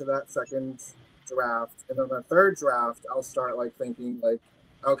of into that second draft, and then the third draft I'll start like thinking like,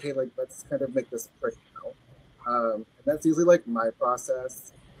 okay, like let's kind of make this pretty now. And that's usually like my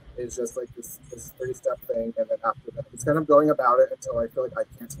process, is just like this 3-step thing, and then after that it's kind of going about it until I feel like I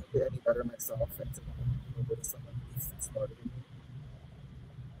can't make it any better myself, and to go with someone who's smarter than me.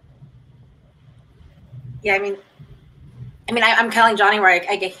 Yeah, I'm telling Jonny where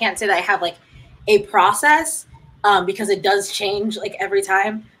I can't say that I have like a process, because it does change like every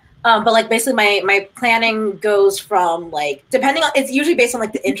time. But like basically my planning goes from like, depending on, it's usually based on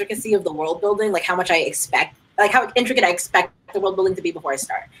like the intricacy of the world building, like how much I expect, like how intricate I expect the world building to be before I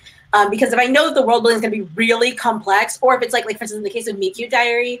start. Because if I know that the world building is going to be really complex, or if it's like for instance in the case of Meet Cute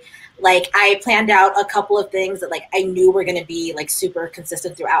Diary, like I planned out a couple of things that like I knew were going to be like super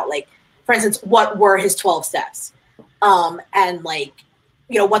consistent throughout. Like for instance, what were his 12 steps, and like,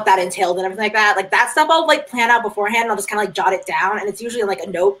 you know, what that entailed and everything like that. Like that stuff I'll like plan out beforehand, and I'll just kind of like jot it down, and it's usually like a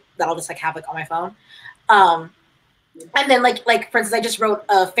note that I'll just like have like on my phone. And then like for instance, I just wrote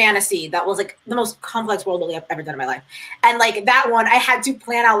a fantasy that was like the most complex world building I've ever done in my life. And like that one, I had to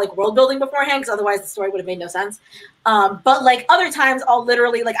plan out like world building beforehand, because otherwise the story would have made no sense. But like other times I'll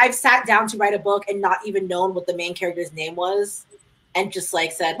literally, like I've sat down to write a book and not even known what the main character's name was, and just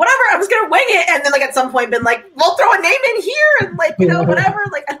like said, whatever, I was gonna wing it. And then like at some point been like, we'll throw a name in here, and like, you know, whatever,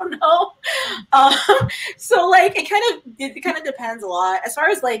 like I don't know. So like it kind of depends a lot. As far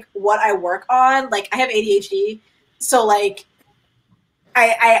as like what I work on, like I have ADHD. So like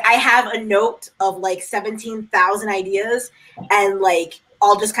I have a note of like 17,000 ideas, and like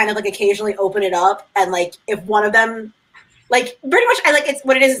I'll just kind of like occasionally open it up, and like if one of them, like pretty much I like, it's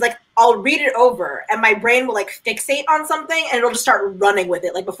what it is like I'll read it over and my brain will like fixate on something, and it'll just start running with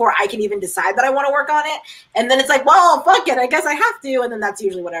it like before I can even decide that I want to work on it. And then it's like, well, fuck it, I guess I have to. And then that's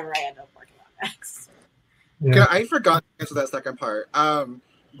usually whatever I end up working on next. Yeah, I forgot to answer that second part.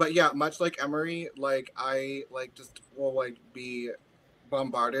 But yeah, much like Emery, like I like just will like be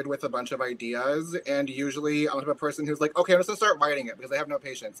bombarded with a bunch of ideas, and usually I'm a person who's like, okay, I'm just gonna start writing it because I have no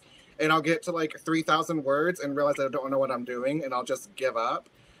patience, and I'll get to like 3,000 words and realize I don't know what I'm doing, and I'll just give up.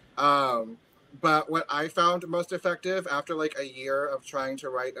 But what I found most effective after like a year of trying to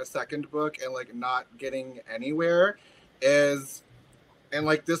write a second book and like not getting anywhere is, and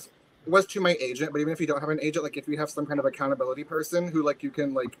like this was to my agent, but even if you don't have an agent, like if you have some kind of accountability person who like you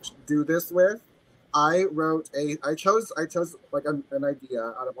can like do this with, I chose like an idea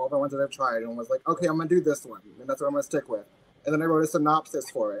out of all the ones that I've tried, and was like, okay, I'm gonna do this one, and that's what I'm gonna stick with. And then I wrote a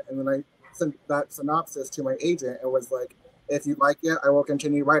synopsis for it, and then I sent that synopsis to my agent and was like, if you like it, I will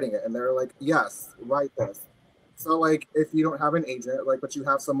continue writing it. And they're like, yes, write this. So like if you don't have an agent, like but you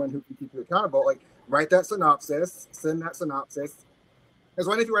have someone who can keep you accountable, like write that synopsis, send that synopsis. Because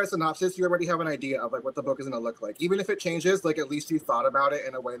when if you write a synopsis, you already have an idea of like what the book is going to look like. Even if it changes, like at least you thought about it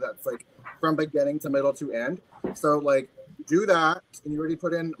in a way that's like from beginning to middle to end. So like do that, and you already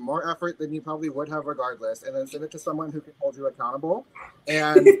put in more effort than you probably would have regardless, and then send it to someone who can hold you accountable,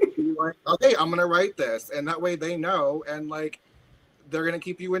 and be like, okay, I'm going to write this, and that way they know, and like they're going to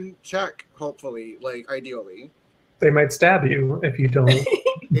keep you in check, hopefully, like ideally. They might stab you if you don't. You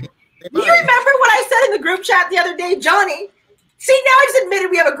remember what I said in the group chat the other day, Jonny? See, now I just admitted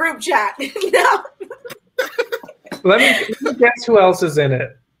we have a group chat. No. Let me guess who else is in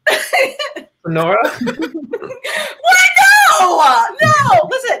it. Nora? What? No!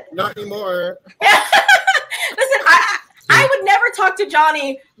 Listen. Not anymore. Listen, I would never talk to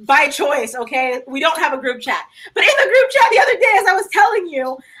Jonny by choice, okay? We don't have a group chat. But in the group chat the other day, as I was telling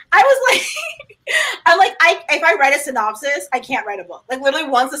you, I was like, if I write a synopsis, I can't write a book. Like literally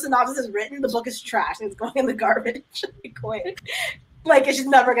once the synopsis is written, the book is trash. It's going in the garbage. Like it's just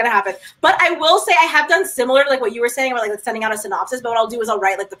never gonna happen. But I will say I have done similar to like what you were saying about like sending out a synopsis, but what I'll do is I'll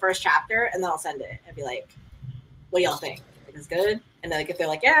write like the first chapter and then I'll send it and be like, what do y'all think? Like, it's good? And then like if they're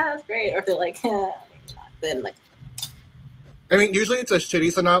like, yeah, that's great, or if they're like, yeah, then like, I mean, usually it's a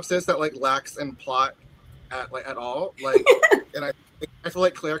shitty synopsis that like lacks in plot at all. Like, and I feel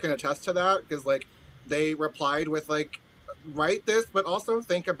like Claire can attest to that because like they replied with like, write this, but also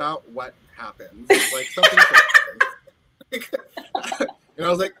think about what happens. Like something. And I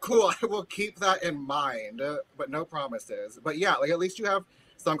was like, cool, I will keep that in mind, but no promises. But yeah, like at least you have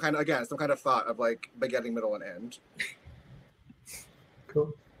some kind of thought of like beginning, middle, and end.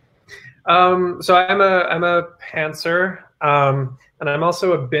 Cool. So I'm a pantser, and I'm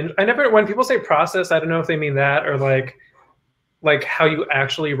also a binge. When people say process, I don't know if they mean that or like how you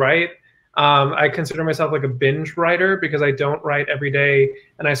actually write. I consider myself like a binge writer because I don't write every day,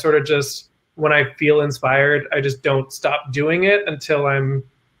 and I sort of just, when I feel inspired, I just don't stop doing it until I'm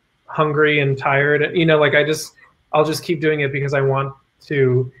hungry and tired. You know, like I'll just keep doing it because I want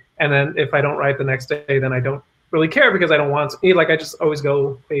to. And then if I don't write the next day, then I don't really care because I don't want to. Like I just always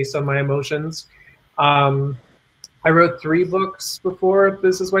go based on my emotions. I wrote 3 books before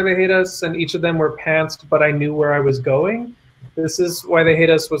This Is Why They Hate Us, and each of them were pantsed, but I knew where I was going. This Is Why They Hate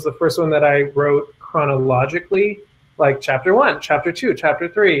Us was the first one that I wrote chronologically, like chapter 1, chapter 2, chapter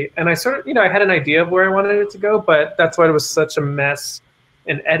 3. And I sort of, you know, I had an idea of where I wanted it to go, but that's why it was such a mess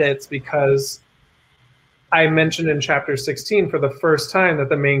in edits, because I mentioned in chapter 16 for the first time that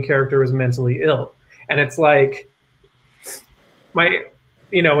the main character was mentally ill. And it's like, when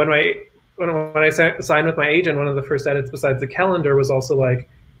I signed with my agent, one of the first edits besides the calendar was also like,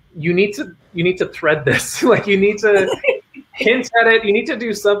 you need to thread this. Like you need to hint at it. You need to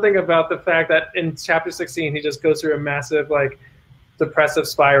do something about the fact that in chapter 16, he just goes through a massive like depressive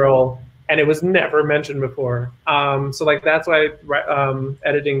spiral, and it was never mentioned before. So like that's why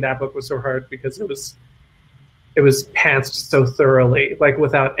editing that book was so hard, because it was pantsed so thoroughly, like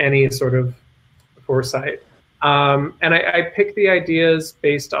without any sort of foresight. And I pick the ideas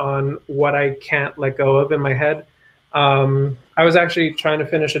based on what I can't let go of in my head. I was actually trying to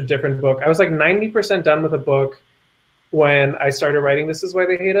finish a different book. I was like 90% done with a book when I started writing This Is Why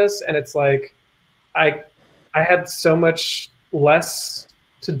They Hate Us, and it's like I had so much less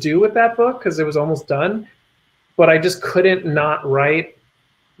to do with that book because it was almost done, but I just couldn't not write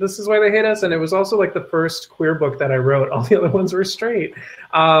This Is Why They Hate Us. And it was also like the first queer book that I wrote. All the other ones were straight.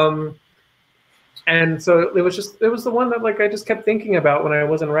 And so it was the one that like I just kept thinking about when I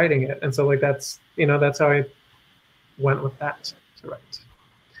wasn't writing it. And so like that's how I went with that to write.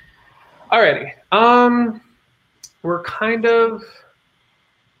 Alrighty. We're kind of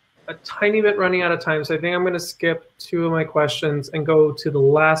a tiny bit running out of time, so I think I'm going to skip 2 of my questions and go to the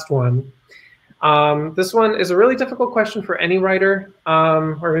last one. This one is a really difficult question for any writer,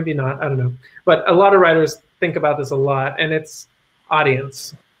 or maybe not, I don't know. But a lot of writers think about this a lot, and it's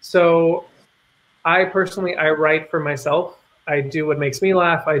audience. So I personally write for myself. I do what makes me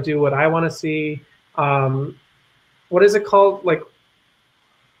laugh. I do what I want to see. What is it called? Like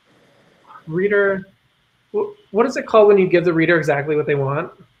reader, what is it called when you give the reader exactly what they want?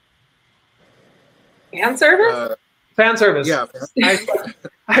 Fan service? Fan service. Yeah.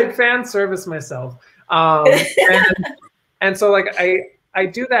 I fan service myself. And so like I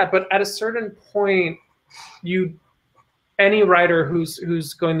do that, but at a certain point, any writer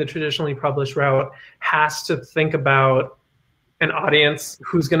who's going the traditionally published route has to think about an audience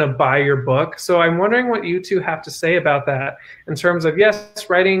who's going to buy your book. So I'm wondering what you two have to say about that in terms of, yes,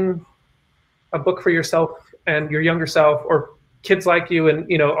 writing a book for yourself and your younger self or kids like you and,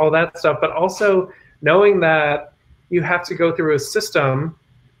 you know, all that stuff, but also knowing that you have to go through a system,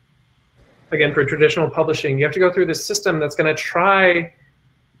 again, for traditional publishing, you have to go through this system that's going to try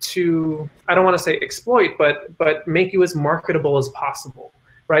to, I don't want to say exploit, but make you as marketable as possible,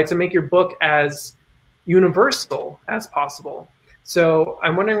 right? To make your book as universal as possible. So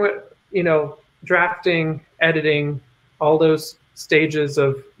I'm wondering what, you know, drafting, editing, all those stages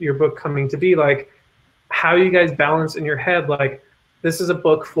of your book coming to be, like, how you guys balance in your head, like, this is a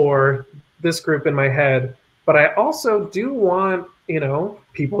book for this group in my head, but I also do want, you know,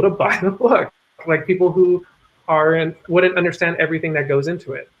 people to buy the book, like people who wouldn't understand everything that goes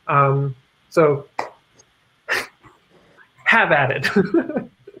into it. So have at it.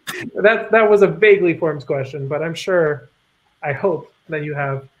 That was a vaguely formed question, but I'm sure, I hope that you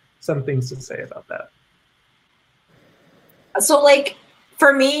have some things to say about that. So like,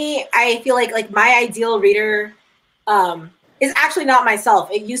 for me, I feel like my ideal reader is actually not myself.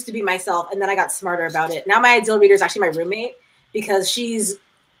 It used to be myself, and then I got smarter about it. Now my ideal reader is actually my roommate, because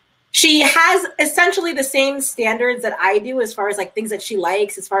she has essentially the same standards that I do as far as like things that she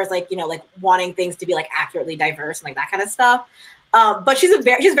likes, as far as like, you know, like wanting things to be like accurately diverse and like that kind of stuff. But she has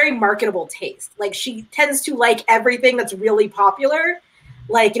very marketable taste. Like she tends to like everything that's really popular.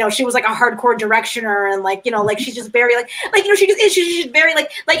 Like, you know, she was like a hardcore directioner, and like, you know, like she's just very like, you know, she's very like,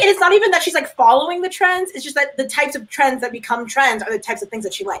 and it's not even that she's like following the trends. It's just that the types of trends that become trends are the types of things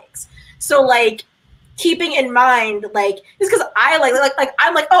that she likes. So like, keeping in mind, like, just because I like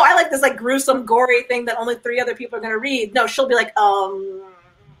I'm like, oh, I like this like gruesome, gory thing that only 3 other people are gonna read. No, she'll be like, I'm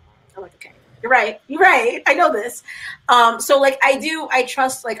like, okay, you're right, I know this. So like, I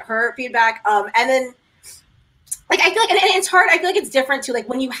trust like her feedback. And then like, I feel like, and it's hard. I feel like it's different too. Like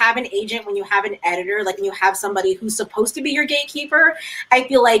when you have an agent, when you have an editor, like when you have somebody who's supposed to be your gatekeeper, I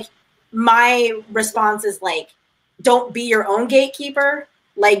feel like my response is like, don't be your own gatekeeper.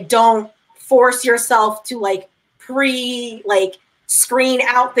 Like, don't force yourself to like screen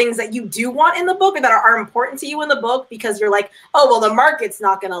out things that you do want in the book or that are important to you in the book because you're like, oh, well, the market's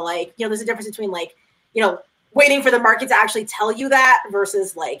not going to like, you know, there's a difference between like, you know, waiting for the market to actually tell you that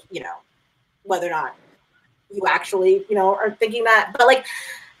versus like, you know, whether or not you actually, you know, are thinking that. But like,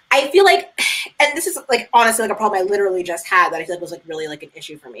 I feel like, and this is like, honestly, like a problem I literally just had that I feel like was like really like an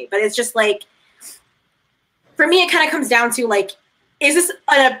issue for me, but it's just like, for me, it kind of comes down to like, is this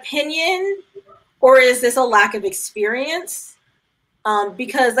an opinion or is this a lack of experience?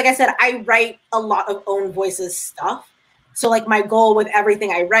 Because like I said, I write a lot of own voices stuff. So like my goal with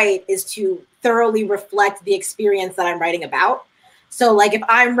everything I write is to thoroughly reflect the experience that I'm writing about. So like if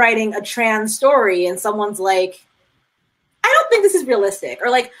I'm writing a trans story and someone's like, I don't think this is realistic, or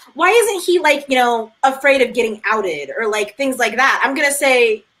like, why isn't he like, you know, afraid of getting outed, or like things like that, I'm gonna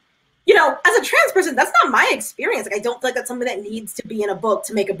say, you know, as a trans person, that's not my experience. Like, I don't feel like that's something that needs to be in a book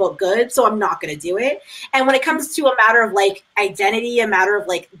to make a book good. So I'm not going to do it. And when it comes to a matter of like identity, a matter of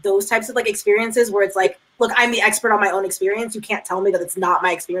like those types of like experiences where it's like, look, I'm the expert on my own experience. You can't tell me that it's not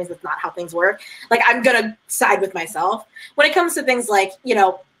my experience. That's not how things work. Like, I'm going to side with myself. When it comes to things like, you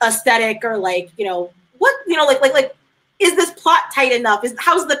know, aesthetic or like, you know, what, you know, like, is this plot tight enough?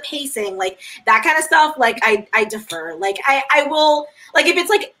 How's the pacing? Like that kind of stuff. Like I defer. Like I will, like, if it's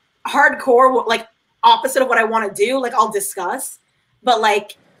like hardcore, like opposite of what I want to do, like I'll discuss. But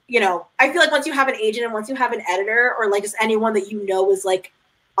like, you know, I feel like once you have an agent and once you have an editor or like just anyone that you know is like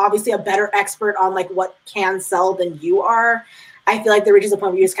obviously a better expert on like what can sell than you are, I feel like there reaches a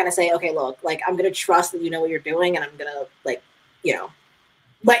point where you just kind of say, okay, look, like I'm going to trust that you know what you're doing and I'm going to like, you know,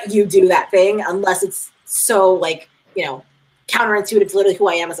 let you do that thing unless it's so like, you know, counterintuitive to literally who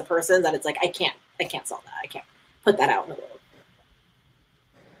I am as a person that it's like, I can't sell that. I can't put that out in the world.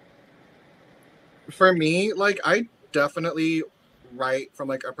 For me, like I definitely write from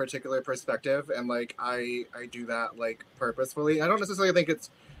like a particular perspective, and like I do that like purposefully. I don't necessarily think it's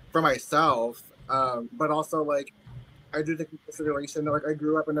for myself, but also like I do take into consideration that like I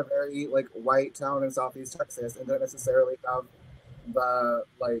grew up in a very like white town in Southeast Texas and don't necessarily have the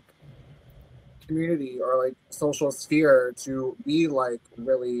like community or like social sphere to be like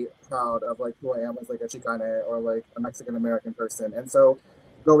really proud of like who I am as like a Chicana or like a Mexican American person. And so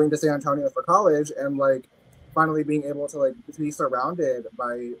going to San Antonio for college and like finally being able to like be surrounded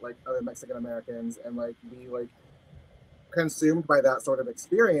by like other Mexican Americans and like be like consumed by that sort of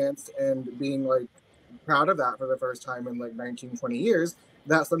experience and being like proud of that for the first time in like 19-20 years,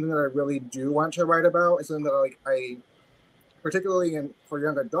 that's something that I really do want to write about. It's something that like I particularly for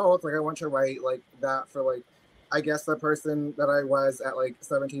young adults, like I want to write like that for like I guess the person that I was at like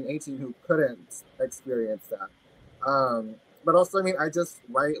 17-18 who couldn't experience that. But also, I mean, I just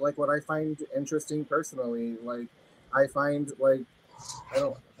write like what I find interesting personally. Like I find like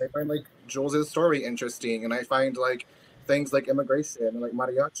I find like Jules's story interesting, and I find like things like immigration and like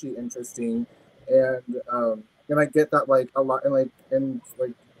mariachi interesting, and I get that like a lot, and like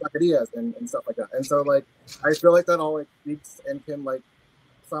taquerias and stuff like that. And so like I feel like that all like speaks and can like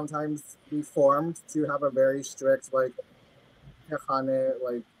sometimes be formed to have a very strict like Tejane,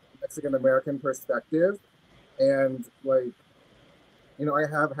 like Mexican American perspective, and like, you know, I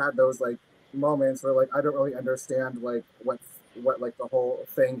have had those like moments where like I don't really understand like what like the whole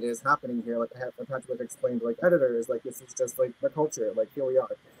thing is happening here. Like I've had to like explain to like editors like this is just like the culture, like here we are.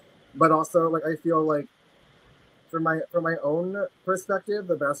 But also like I feel like from my own perspective,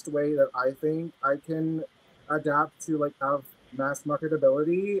 the best way that I think I can adapt to like have mass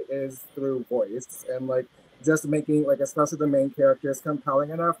marketability is through voice and like just making like especially the main characters compelling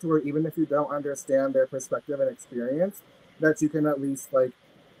enough to where even if you don't understand their perspective and experience, that you can at least like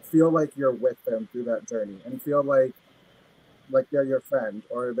feel like you're with them through that journey and feel like they're your friend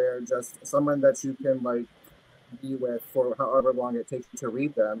or they're just someone that you can like be with for however long it takes you to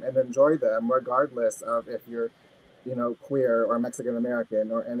read them and enjoy them regardless of if you're, you know, queer or Mexican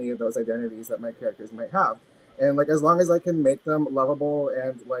American or any of those identities that my characters might have. And like as long as I can make them lovable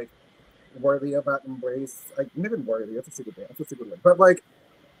and like worthy of that embrace, like not even worthy, that's a stupid word, but like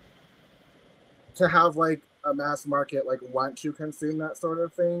to have like a mass market like want to consume that sort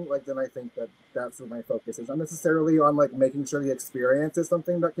of thing, like then I think that that's what my focus is. Not necessarily on like making sure the experience is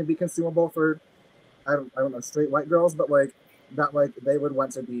something that can be consumable for I don't know, straight white girls, but like that like they would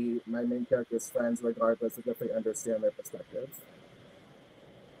want to be my main character's friends regardless of if they understand their perspectives.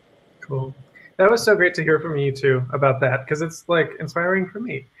 Cool. That was so great to hear from you too about that, because it's like inspiring for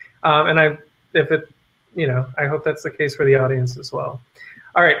me. And I hope that's the case for the audience as well.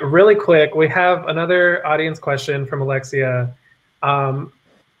 All right, really quick, we have another audience question from Alexia.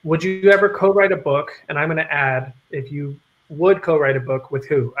 Would you ever co-write a book? And I'm going to add, if you would co-write a book with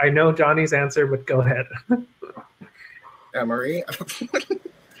who? I know Johnny's answer, but go ahead. Emery.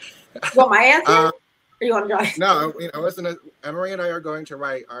 Want my answer? Or you want Johnny? No, Emery and I are going to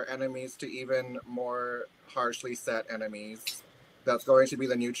write our enemies to even more harshly set enemies. That's going to be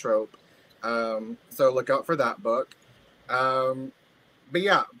the new trope. So look out for that book. But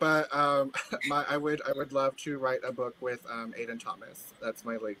yeah, I would love to write a book with Aiden Thomas. That's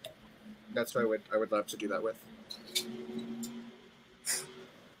my that's who I would love to do that with.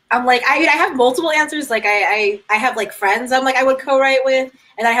 I'm like, I have multiple answers. Like I have like friends I'm like I would co-write with,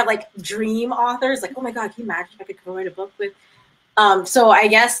 and I have like dream authors. Like, oh my god, can you imagine if I could co-write a book with? So I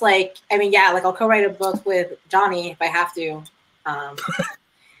guess like I'll co-write a book with Johnny if I have to. But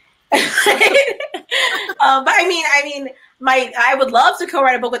I would love to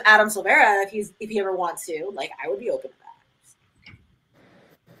co-write a book with Adam Silvera if he ever wants to. Like, I would be open to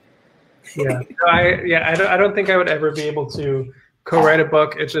that. I don't think I would ever be able to co-write a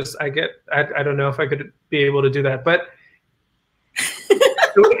book. It's just I don't know if I could be able to do that, but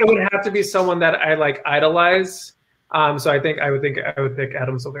it would have to be someone that I like idolize. So I think I would pick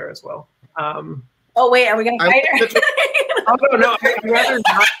Adam Silvera as well. Oh wait, are we gonna fight her? Oh no, I'd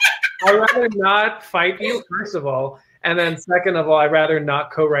rather not fight you, first of all, and then second of all, I'd rather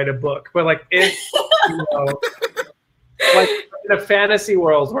not co-write a book. But like if like in a fantasy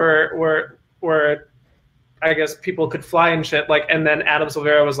world where I guess people could fly and shit, like, and then Adam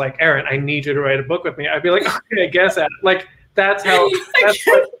Silvera was like, Aaron, I need you to write a book with me. I'd be like, okay, I guess that. Like that's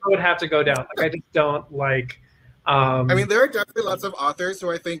what would have to go down. Like I just don't like. There are definitely lots of authors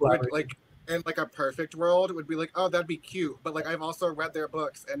who I think would like. In like a perfect world would be like, oh, that'd be cute. But like I've also read their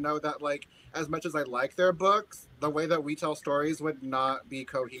books and know that like as much as I like their books, the way that we tell stories would not be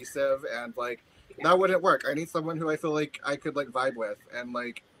cohesive, and like that wouldn't work. I need someone who I feel like I could like vibe with, and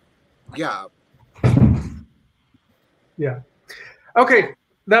like yeah. Okay,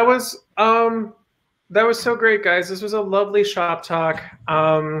 that was so great, guys. This was a lovely shop talk.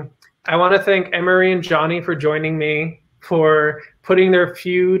 I want to thank Emery and Johnny for joining me, for putting their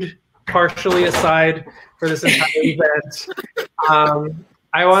feud partially aside for this entire event.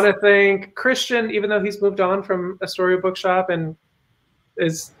 I want to thank Christian, even though he's moved on from Astoria Bookshop and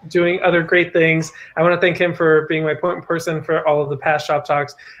is doing other great things. I want to thank him for being my point person for all of the past shop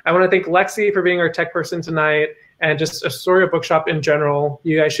talks. I want to thank Lexi for being our tech person tonight, and just Astoria Bookshop in general.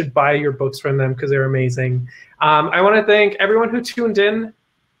 You guys should buy your books from them because they're amazing. I want to thank everyone who tuned in.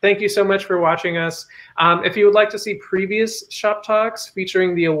 Thank you so much for watching us. If you would like to see previous shop talks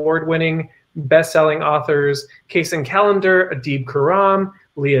featuring the award-winning best-selling authors Kaysen Callender, Adib Khurram,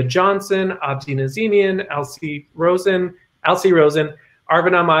 Leah Johnson, Abdi Nazemian, Elsie Rosen,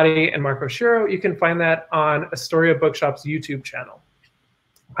 Arvin Ahmadi, and Marco Shiro, you can find that on Astoria Bookshop's YouTube channel.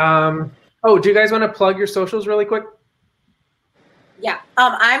 Do you guys want to plug your socials really quick? Yeah,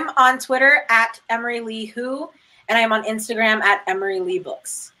 I'm on Twitter at Emery Lee Who, and I'm on Instagram at Emery Lee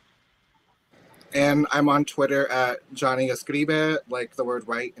Books. And I'm on Twitter at Jonny Escribe, like the word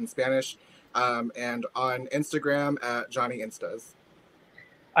write in Spanish, and on Instagram at Jonny Instas.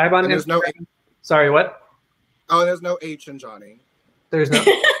 I'm on Instagram. Sorry, what? Oh, there's no H in Johnny. There's no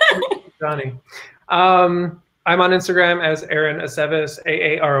Johnny. I'm on Instagram as Aaron Aceves,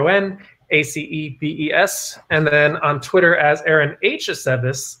 Aaron Acebes, and then on Twitter as Aaron H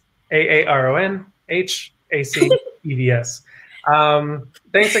Aceves, Aaron Hacebes.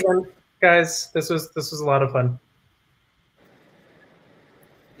 Thanks again, guys. This was a lot of fun.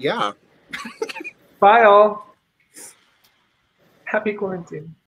 Yeah. Bye all. Happy quarantine.